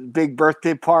the big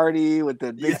birthday party with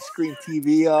the big screen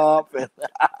TV up. And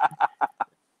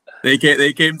they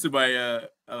came to my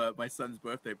my son's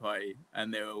birthday party,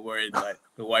 and they were worried like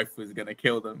the wife was gonna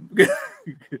kill them.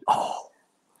 Oh,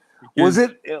 was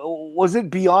it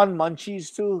beyond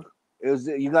munchies too?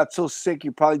 You got so sick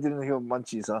you probably didn't hear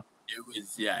munchies, huh?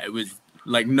 It was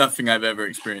like nothing I've ever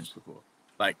experienced before.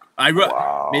 Like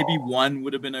maybe one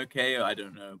would have been okay, I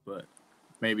don't know, but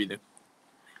maybe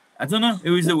I don't know.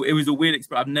 It was a weird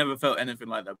experience. I've never felt anything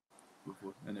like that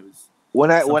before, and it was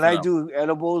when I do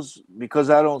edibles,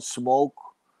 because I don't smoke.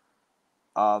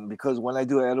 Because when I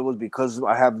do edibles, because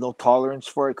I have no tolerance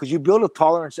for it, because you build a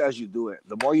tolerance as you do it.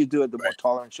 The more you do it, the more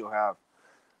tolerance you'll have.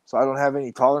 So I don't have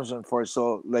any tolerance for it.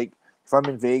 So like if I'm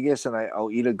in Vegas and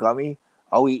I'll eat a gummy,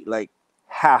 I'll eat like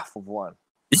half of one.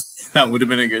 That would have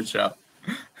been a good shot.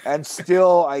 And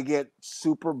still I get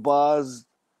super buzzed.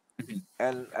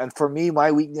 And for me,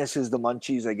 my weakness is the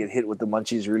munchies. I get hit with the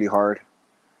munchies really hard.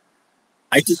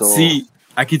 I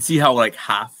could see how like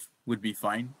half would be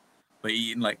fine, but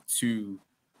eating like two,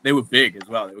 they were big as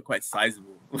well. They were quite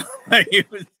sizable. Like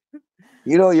it was.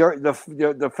 You know,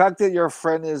 the fact that your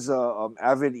friend is an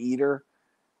avid eater,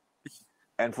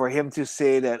 and for him to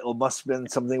say that it must have been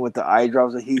something with the eye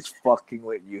drops, he's fucking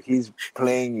with you. He's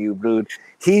playing you, dude.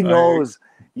 He knows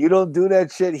you don't do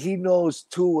that shit. He knows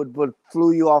too what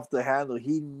flew you off the handle.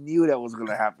 He knew that was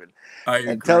gonna happen.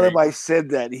 And tell him I said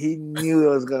that. He knew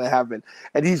it was gonna happen.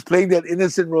 And he's playing that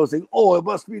innocent role, saying, "Oh, it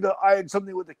must be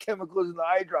something with the chemicals in the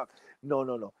eye drop."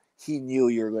 No. He knew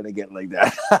you were gonna get like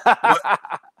that.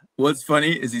 What's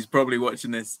funny is he's probably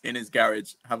watching this in his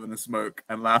garage, having a smoke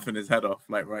and laughing his head off,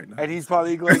 like right now. And he's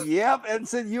probably going, "Yep,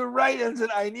 Ensign, you're right, Ensign.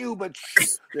 I knew, but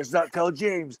let's not tell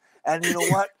James." And you know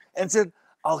what, Ensign?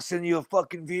 I'll send you a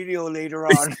fucking video later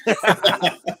on.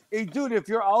 Hey, dude, if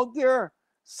you're out there,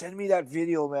 send me that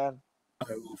video, man.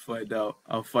 I will find out.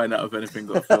 I'll find out if anything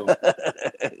got filmed.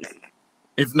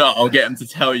 If not, I'll get him to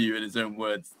tell you in his own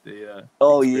words.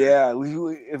 Oh yeah,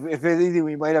 if anything,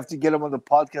 we might have to get him on the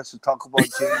podcast to talk about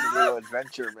James' little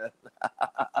adventure,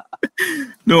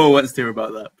 man. No one wants to hear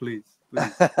about that, please.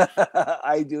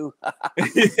 I do.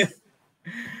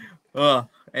 Oh,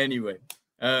 anyway,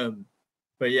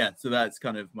 but yeah, so that's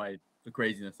kind of the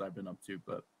craziness I've been up to.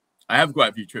 But I have quite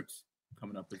a few trips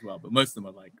coming up as well, but most of them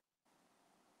are like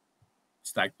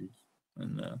stag do's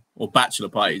and or bachelor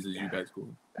parties, as you guys call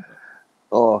them.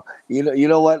 Oh, you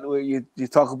know what? You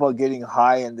talk about getting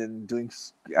high and then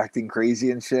acting crazy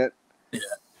and shit. Yeah.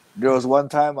 There was one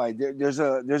time there's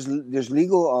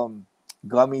legal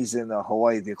gummies in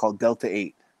Hawaii. They're called Delta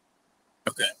 8.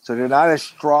 Okay. So they're not as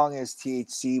strong as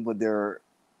THC, but they're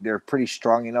pretty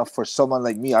strong enough for someone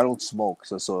like me. I don't smoke,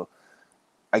 so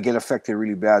I get affected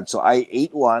really bad. So I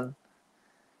ate one,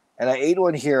 and I ate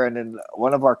one here, and then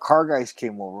one of our car guys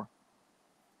came over.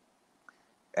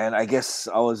 And I guess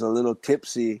I was a little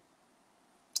tipsy.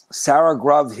 Sarah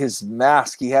grabbed his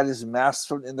mask. He had his mask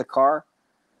in the car.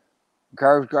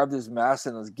 Gareth grabbed his mask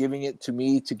and was giving it to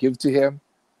me to give to him.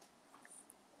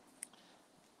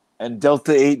 And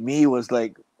Delta 8 me was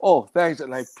like, "Oh, thanks,"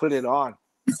 and I put it on.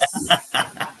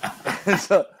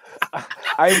 So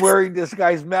I'm wearing this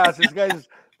guy's mask.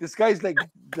 This guy's like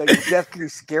deathly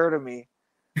scared of me.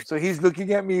 So he's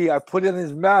looking at me. I put in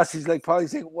his mask. He's like probably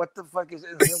saying, "What the fuck is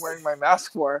him wearing my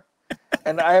mask for?"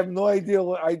 And I have no idea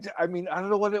what I mean. I don't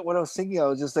know what I was thinking. I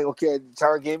was just like, okay,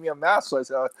 Tara gave me a mask, so I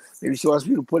said, maybe she wants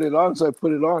me to put it on, so I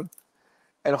put it on.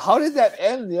 And how did that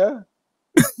end? Yeah.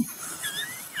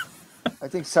 I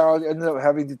think Sarah ended up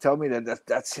having to tell me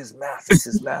that's his mask. That's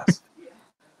his mask.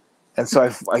 And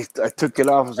so I took it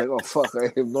off. I was like, oh, fuck.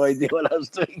 I have no idea what I was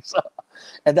doing. So,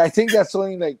 and I think that's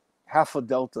only like half a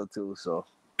Delta, too. So,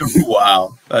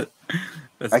 wow.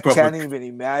 That's I can't even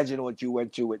imagine what you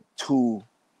went through with too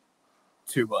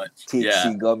much.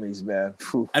 THC gummies, man.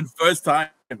 Whew. And first time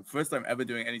ever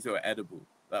doing any sort of edible.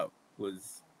 That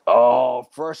was. Oh,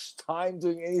 first time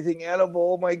doing anything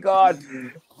edible. Oh my God.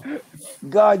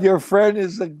 God, your friend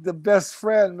is like the best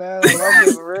friend, man. I love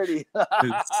him already.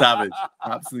 Savage.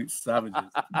 Absolute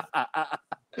savages.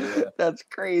 That's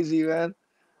crazy, man.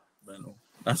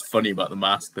 That's funny about the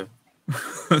mask though.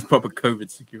 That's proper COVID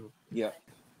secure. Yeah.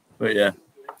 But yeah.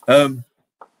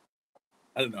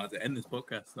 I don't know how to end this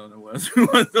podcast. I don't know what else we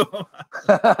want to talk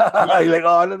about. You're like,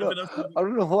 oh, I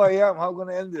don't know who I am. How am I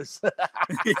gonna end this?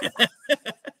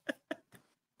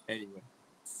 Anyway,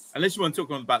 unless you want to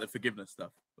talk about the forgiveness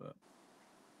stuff, but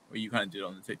or you kind of did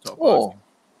on the TikTok. Oh,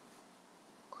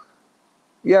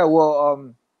 yeah.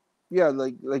 Well, yeah.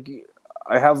 Like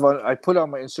I put on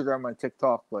my Instagram, my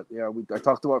TikTok, but yeah, I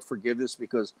talked about forgiveness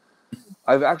because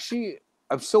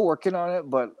I'm still working on it,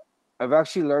 but I've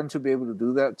actually learned to be able to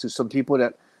do that to some people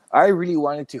that I really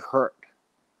wanted to hurt.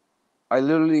 I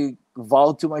literally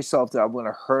vowed to myself that I'm going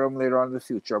to hurt them later on in the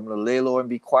future. I'm going to lay low and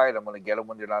be quiet. I'm going to get them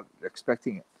when they're not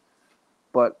expecting it.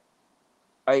 But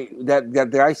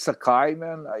that guy Sakai,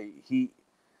 man, he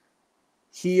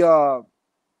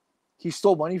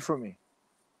stole money from me.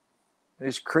 And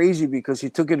it's crazy because he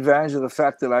took advantage of the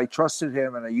fact that I trusted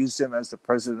him and I used him as the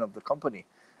president of the company.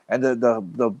 And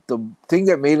the thing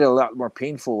that made it a lot more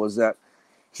painful was that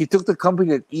he took the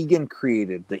company that Egan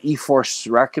created, the E-Force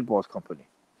racquetball company.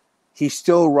 He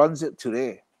still runs it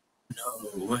today.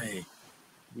 No way.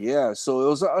 Yeah, so it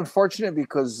was unfortunate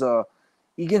because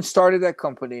Egan started that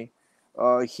company.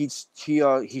 He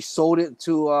sold it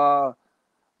to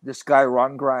this guy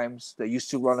Ron Grimes that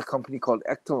used to run a company called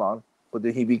Ectalon, but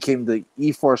then he became the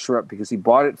E-Force rep because he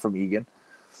bought it from Egan.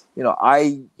 You know,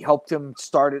 I helped him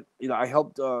start it. You know, I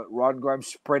helped Ron Grimes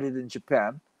spread it in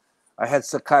Japan. I had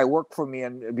Sakai work for me,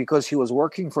 and because he was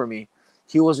working for me,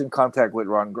 he was in contact with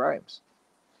Ron Grimes.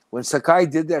 When Sakai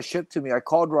did that shit to me, I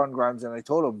called Ron Grimes and I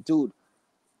told him, dude,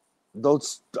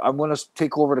 I'm going to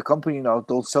take over the company now.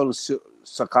 Don't sell to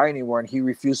Sakai anymore. And he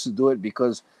refused to do it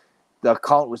because the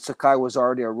account with Sakai was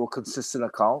already a real consistent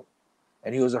account.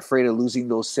 And he was afraid of losing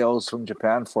those sales from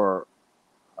Japan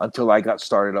until I got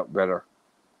started up better.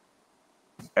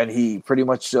 And he pretty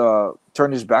much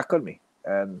turned his back on me.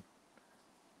 And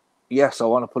yes, I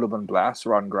want to put him on blast,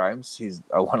 Ron Grimes.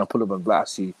 I want to put him on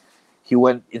blast. He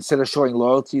went, instead of showing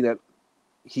loyalty that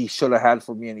he should have had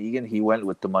for me and Egan, he went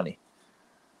with the money.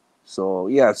 So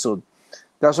yeah, so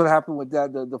that's what happened with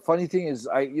that. The funny thing is,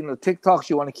 TikToks,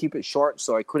 you want to keep it short,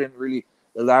 so I couldn't really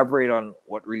elaborate on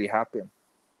what really happened.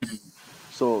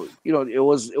 So it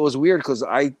was weird because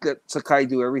I let Sakai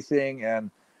do everything,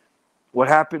 and what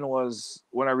happened was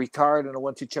when I retired and I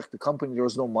went to check the company, there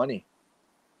was no money.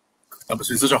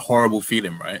 It's such a horrible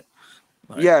feeling, right?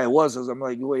 Yeah, it was. I'm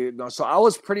like, wait, no. So I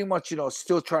was pretty much,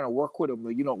 still trying to work with him.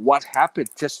 Like, what happened?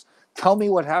 Just tell me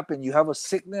what happened. You have a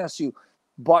sickness. You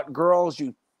bought girls.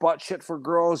 You bought shit for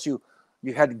girls. You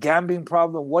had gambling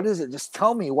problem. What is it? Just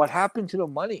tell me what happened to the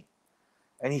money.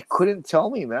 And he couldn't tell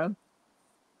me, man.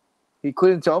 He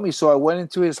couldn't tell me. So I went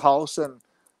into his house and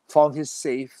found his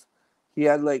safe. He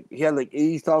had like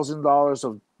 $80,000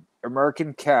 of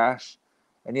American cash.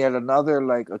 And he had another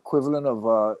like equivalent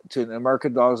of to an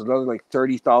American dollars, another like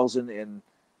 30,000 in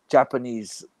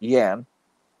Japanese yen.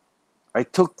 I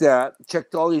took that,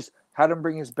 checked all these, had him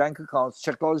bring his bank accounts,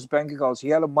 checked all his bank accounts. He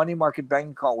had a money market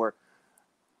bank account where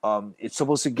it's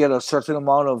supposed to get a certain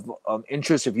amount of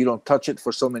interest if you don't touch it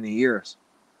for so many years.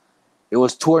 It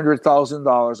was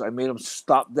 $200,000. I made him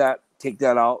stop that, take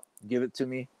that out, give it to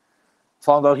me.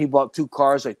 Found out he bought 2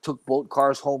 cars. I took both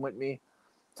cars home with me.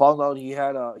 Found out he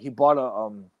bought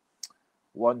a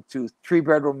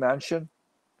 3-bedroom mansion,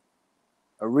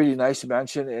 a really nice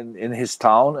mansion in his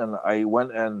town, and I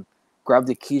went and grabbed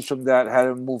the keys from that. Had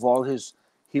him move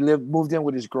moved in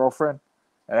with his girlfriend,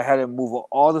 and I had him move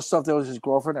all the stuff that was his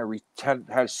girlfriend.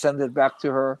 I send it back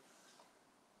to her.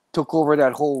 Took over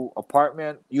that whole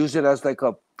apartment, used it as like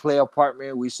a play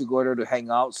apartment. We used to go there to hang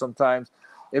out sometimes.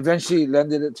 Eventually,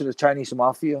 lended it to the Chinese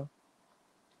mafia.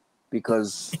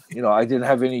 because I didn't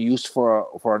have any use for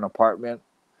an apartment.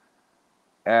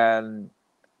 And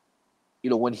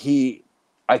when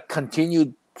I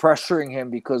continued pressuring him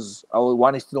because I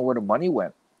wanted to know where the money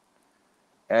went,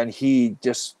 and he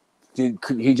just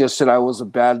said I was a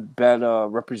bad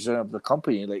representative of the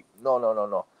company. Like,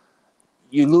 no.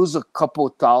 You lose a couple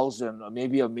thousand, or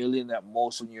maybe $1 million at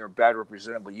most when you're a bad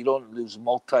representative, but you don't lose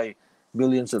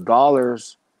multi-millions of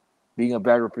dollars being a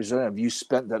bad representative. You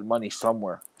spent that money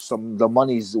somewhere. The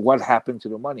money's what happened to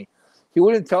the money. He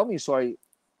wouldn't tell me, so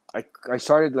I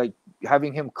started like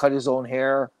having him cut his own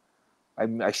hair.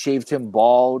 I shaved him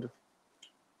bald,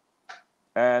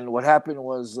 and what happened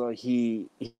was he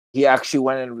actually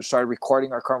went and started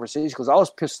recording our conversation because I was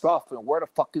pissed off. Where the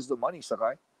fuck is the money,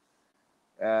 Sakai?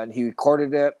 And he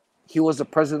recorded it. He was the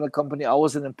president of the company. I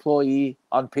was an employee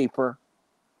on paper.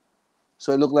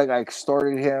 So it looked like I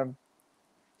extorted him.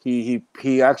 He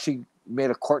actually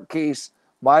made a court case.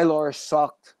 My lawyer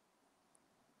sucked.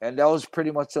 And that was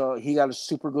pretty much he got a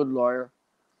super good lawyer.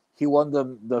 He won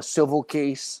the civil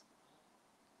case.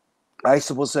 I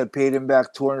supposed to have paid him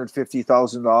back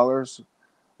 $250,000,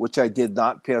 which I did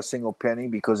not pay a single penny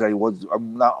because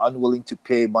I'm not unwilling to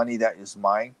pay money that is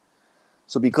mine.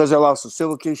 So because I lost the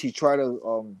civil case, he tried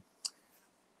to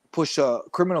push a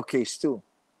criminal case too,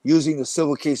 using the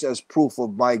civil case as proof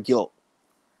of my guilt.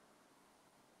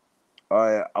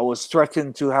 I was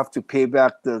threatened to have to pay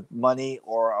back the money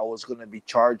or I was going to be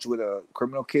charged with a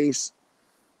criminal case.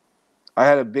 I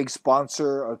had a big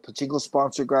sponsor, a pachinko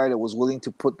sponsor guy that was willing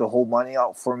to put the whole money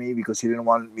out for me because he didn't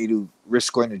want me to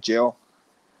risk going to jail.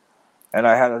 And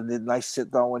I had a nice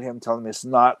sit down with him telling him it's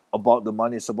not about the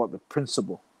money, it's about the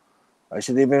principle. I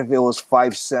said, even if it was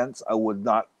 5 cents, I would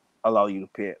not allow you to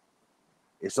pay it.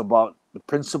 It's about the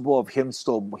principle of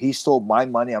he stole my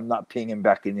money. I'm not paying him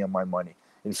back any of my money.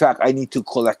 In fact, I need to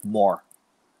collect more.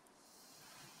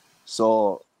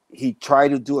 So he tried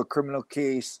to do a criminal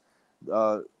case.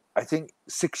 I think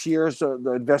 6 years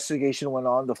the investigation went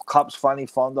on. The cops finally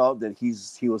found out that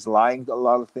he was lying to a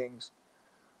lot of things.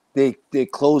 They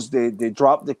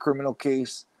dropped the criminal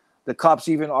case. The cops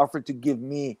even offered to give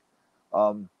me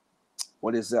a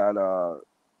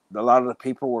lot of the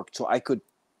paperwork so I could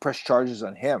press charges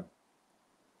on him.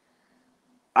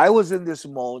 I was in this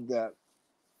mode that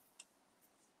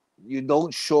you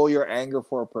don't show your anger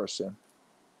for a person.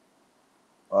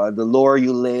 The lower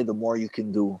you lay, the more you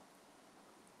can do.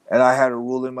 And I had a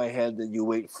rule in my head that you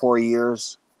wait 4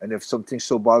 years, and if something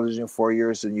still bothers you in 4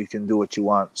 years, then you can do what you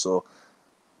want. So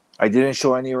I didn't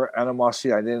show any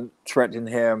animosity. I didn't threaten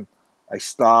him. I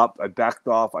stopped. I backed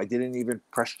off. I didn't even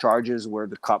press charges where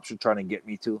the cops were trying to get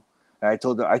me to. And I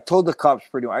told the cops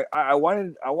pretty much. I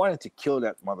wanted to kill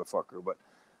that motherfucker, but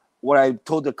what I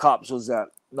told the cops was that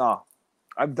no,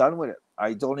 I'm done with it.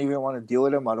 I don't even want to deal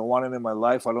with him. I don't want him in my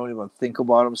life. I don't even think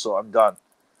about him. So I'm done.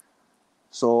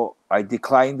 So I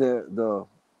declined the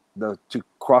to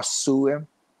cross sue him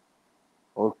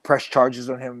or press charges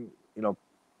on him.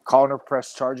 Counter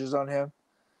press charges on him,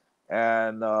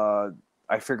 and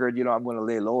I figured, I'm going to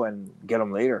lay low and get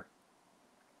him later.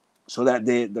 So that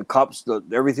day, the cops,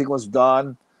 everything was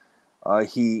done.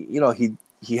 He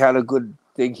had a good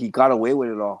thing. He got away with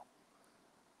it all.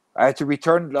 I had to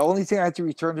return. The only thing I had to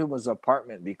return to him was the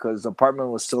apartment because the apartment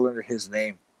was still under his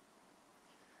name.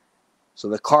 So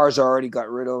the cars I already got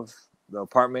rid of. The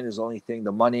apartment is the only thing.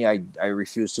 The money, I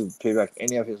refused to pay back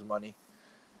any of his money.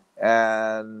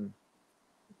 And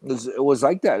it was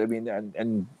like that. I mean,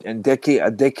 and a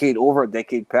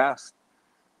decade passed.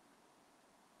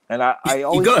 And I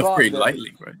always got thought off pretty that,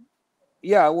 lightly, right?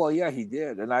 Yeah, well, yeah, he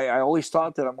did. And I always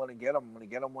thought that I'm going to get him. I'm going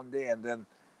to get him one day. And then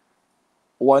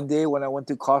one day when I went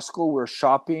to Costco, we were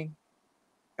shopping.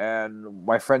 And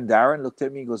my friend Darren looked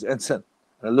at me. He goes, Ensign.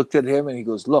 And I looked at him and he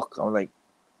goes, look. I'm like,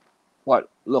 what?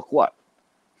 Look, what?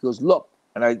 He goes, look.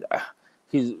 And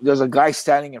there's a guy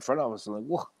standing in front of us. I'm like,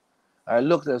 what? I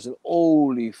looked and I said,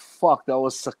 holy fuck, that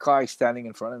was Sakai standing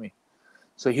in front of me.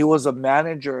 So he was a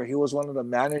manager. He was one of the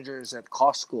managers at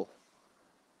Costco.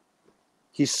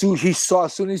 As soon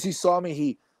as he saw me,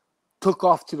 he took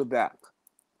off to the back.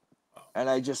 And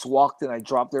I just walked and I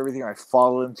dropped everything. I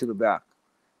followed him to the back.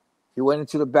 He went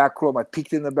into the back room. I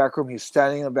peeked in the back room. He was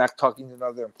standing in the back talking to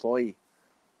another employee.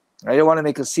 I didn't want to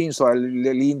make a scene, so I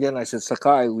leaned in and I said,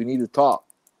 Sakai, we need to talk.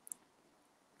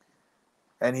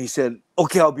 And he said,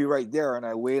 okay, I'll be right there. And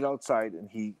I waited outside, and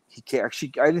he came.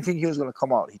 Actually, I didn't think he was going to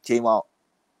come out. He came out.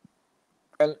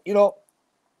 And,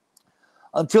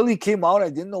 until he came out, I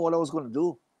didn't know what I was going to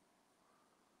do.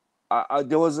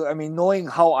 Knowing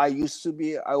how I used to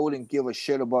be, I wouldn't give a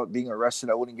shit about being arrested.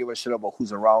 I wouldn't give a shit about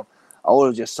who's around. I would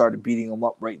have just started beating him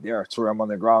up right there. Throw him on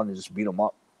the ground and just beat him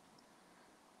up.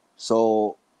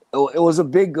 So it was a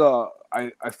big.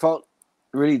 I felt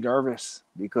really nervous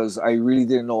because I really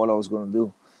didn't know what I was going to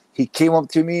do. He came up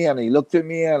to me and he looked at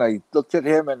me and I looked at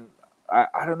him and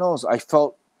I don't know. I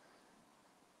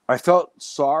felt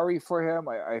sorry for him.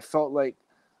 I felt like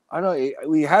I don't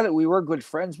know. We were good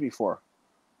friends before,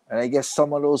 and I guess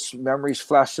some of those memories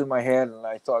flashed in my head, and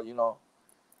I thought,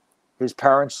 his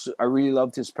parents. I really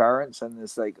loved his parents, and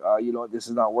it's like, this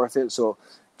is not worth it. So,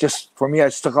 just for me, I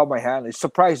stuck out my hand. It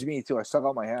surprised me too. I stuck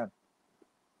out my hand.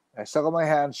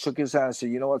 Shook his hand, and said,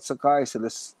 "You know what, Sakai?" I said,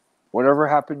 "Let's whatever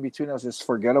happened between us, just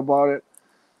forget about it.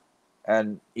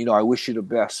 And I wish you the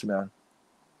best, man."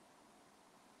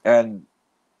 And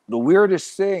the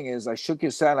weirdest thing is I shook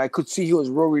his hand. I could see he was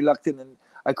real reluctant, and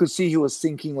I could see he was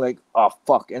thinking like, "Oh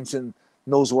fuck, Ensign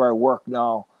knows where I work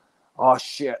now. Oh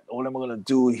shit, what am I gonna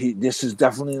do? This is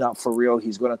definitely not for real.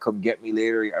 He's gonna come get me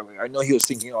later." I know he was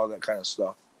thinking all that kind of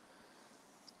stuff.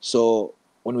 So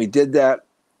when we did that,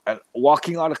 and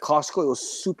walking out of Costco, it was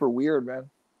super weird, man.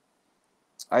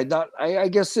 I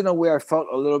guess in a way I felt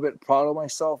a little bit proud of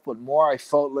myself, but more I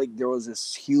felt like there was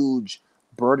this huge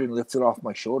burden lifted off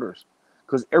my shoulders.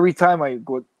 Because every time I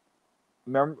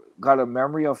got a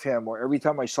memory of him, or every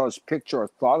time I saw his picture or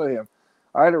thought of him,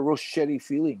 I had a real shitty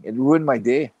feeling. It ruined my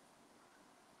day.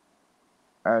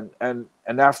 And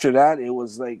after that, it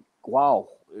was like, wow,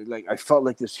 like I felt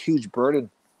like this huge burden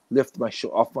lift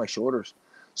off my shoulders.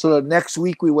 So the next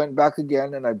week we went back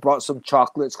again, and I brought some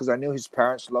chocolates because I knew his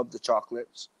parents loved the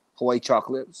chocolates, Hawaii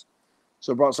chocolates.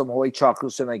 So I brought some Hawaii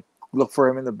chocolates, and I looked for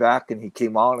him in the back, and he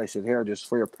came out, and I said, "Here, just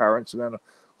for your parents, man.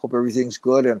 Hope everything's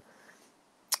good." And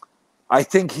I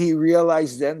think he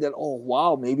realized then that, oh,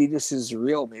 wow, maybe this is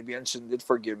real. Maybe Ensign did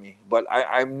forgive me. But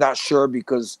I'm not sure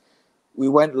because we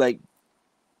went like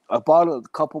about a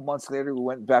couple months later, we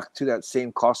went back to that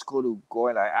same Costco to go,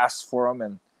 and I asked for him,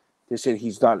 and they said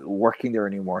he's not working there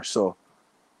anymore. So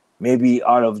maybe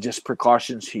out of just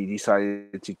precautions, he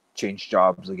decided to change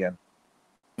jobs again.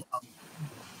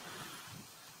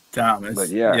 Damn, but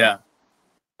yeah.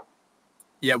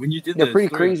 When you did the pretty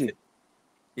story, crazy.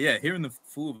 Yeah, hearing the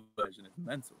full version is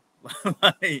mental.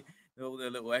 Like all the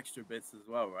little extra bits as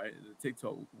well, right? The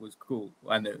TikTok was cool,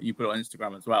 and you put it on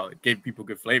Instagram as well. It gave people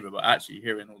good flavor, but actually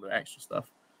hearing all the extra stuff.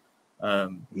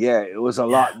 It was a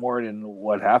lot more than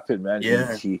what happened, man.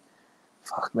 Yeah.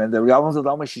 Fuck, man. The Realms of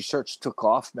Damacy search took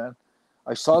off, man.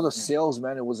 I saw the sales,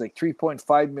 man. It was like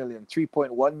 3.5 million,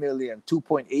 3.1 million,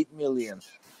 2.8 million.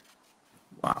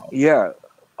 Wow. Yeah.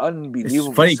 Unbelievable.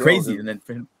 It's funny, crazy. And then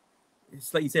for him,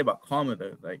 it's like you say about Karma,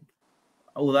 though. Like,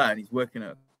 all that, and he's working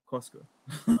at Costco.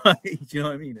 Do you know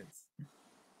what I mean?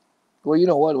 Well, you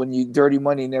know what? When dirty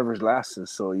money never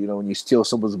lasts. So, when you steal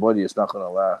someone's money, it's not going to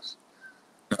last.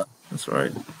 Yeah, that's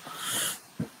right.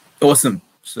 Awesome.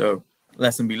 So,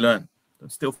 lesson be learned.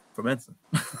 Don't steal from Ensign.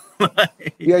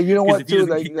 Yeah, you know what, too?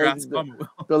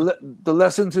 The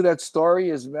lesson to that story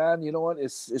is, man, you know what?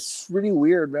 It's really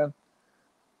weird, man.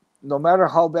 No matter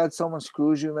how bad someone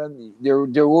screws you, man,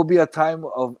 there will be a time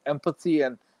of empathy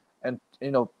and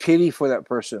pity for that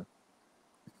person.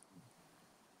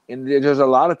 And there's a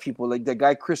lot of people, like the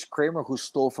guy Chris Kramer who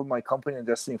stole from my company in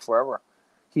Destiny Forever.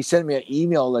 He sent me an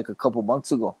email like a couple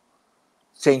months ago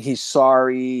saying he's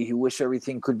sorry, he wished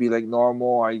everything could be like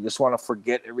normal. I just want to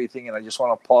forget everything and I just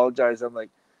want to apologize. I'm like,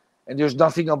 and there's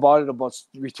nothing about it about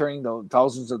returning the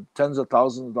tens of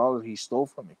thousands of dollars he stole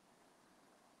from me.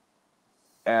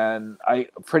 And I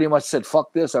pretty much said,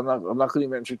 fuck this. I'm not going to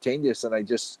even entertain this. And I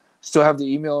just still have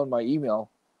the email in my email,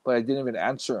 but I didn't even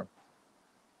answer him.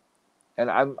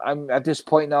 And I'm at this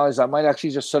point now is I might actually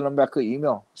just send him back an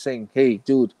email saying, hey,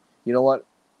 dude, you know what?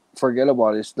 Forget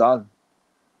about it. It's done.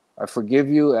 I forgive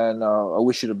you, and I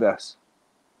wish you the best.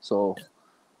 So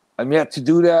I'm yet to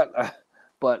do that,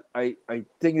 but I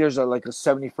think there's a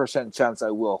 70% chance I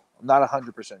will. Not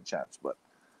 100% chance, but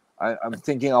I'm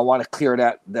thinking I want to clear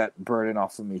that burden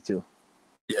off of me too.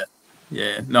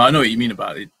 Yeah. No, I know what you mean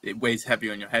about it. It weighs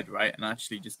heavy on your head, right? And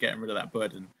actually just getting rid of that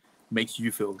burden makes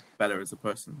you feel better as a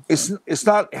person. So. It's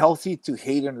not healthy to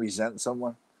hate and resent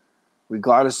someone,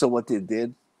 regardless of what they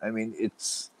did. I mean,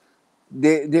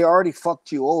 they already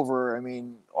fucked you over. I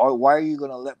mean, why are you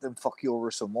gonna let them fuck you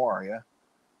over some more?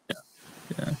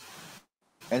 Yeah.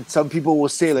 And some people will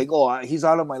say like, "Oh, he's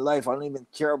out of my life. I don't even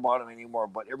care about him anymore."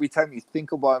 But every time you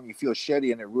think about him, you feel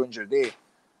shitty, and it ruins your day.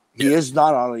 He is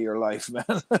not out of your life,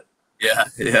 man. Yeah.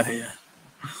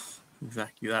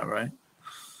 Exactly that, right?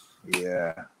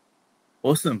 Yeah.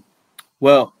 Awesome.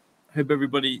 Well, hope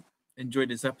everybody enjoyed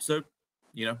this episode.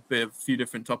 A few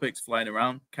different topics flying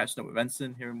around, catching up with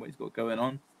Ensign, hearing what he's got going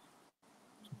on,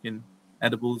 talking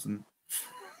edibles and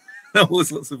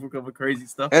Always lots of other crazy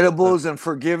stuff. Edibles and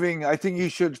forgiving. I think you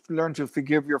should learn to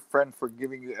forgive your friend for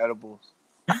giving you edibles.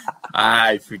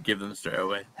 I forgive them straight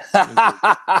away.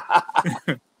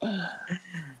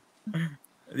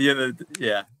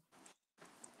 Yeah.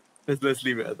 Let's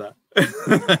leave it at that.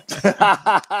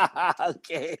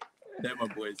 Okay. They're my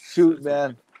boys. Shoot,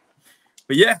 man.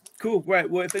 But yeah, cool. Right.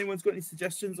 Well, if anyone's got any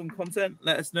suggestions on content,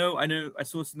 let us know. I know I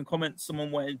saw in the comments someone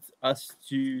wanted us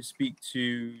to speak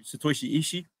to Satoshi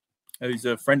Ishii, who's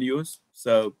a friend of yours.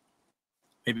 So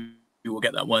maybe we'll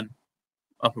get that one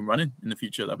up and running in the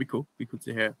future. That'd be cool. Be cool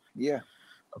to hear. Yeah.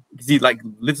 Because he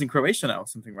lives in Croatia now or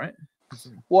something, right?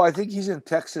 Well, I think he's in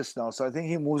Texas now, so I think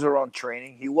he moves around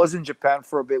training. He was in Japan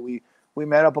for a bit. We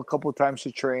met up a couple times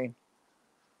to train.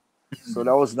 So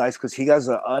that was nice because he has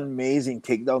an amazing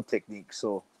takedown technique.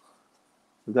 So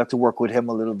we got to work with him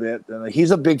a little bit. And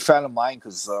he's a big fan of mine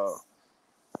because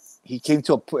he came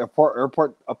to a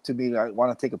airport up to me. I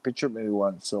want to take a picture of me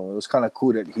once. So it was kind of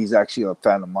cool that he's actually a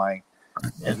fan of mine.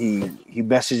 And he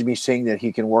messaged me saying that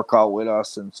he can work out with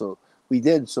us. And so we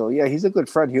did. So, yeah, he's a good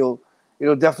friend. It'll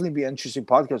definitely be an interesting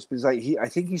podcast because I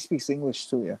think he speaks English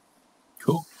too, yeah.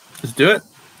 Cool. Let's do it.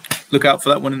 Look out for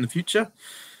that one in the future.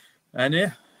 And,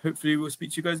 yeah. Hopefully we'll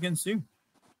speak to you guys again soon.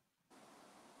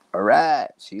 All right.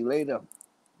 See you later.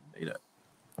 Later.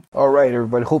 All right,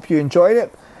 everybody. Hope you enjoyed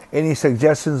it. Any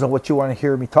suggestions on what you want to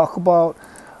hear me talk about?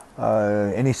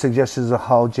 Any suggestions of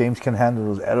how James can handle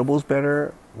those edibles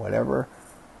better? Whatever.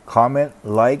 Comment,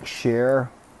 like, share.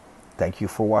 Thank you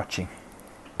for watching.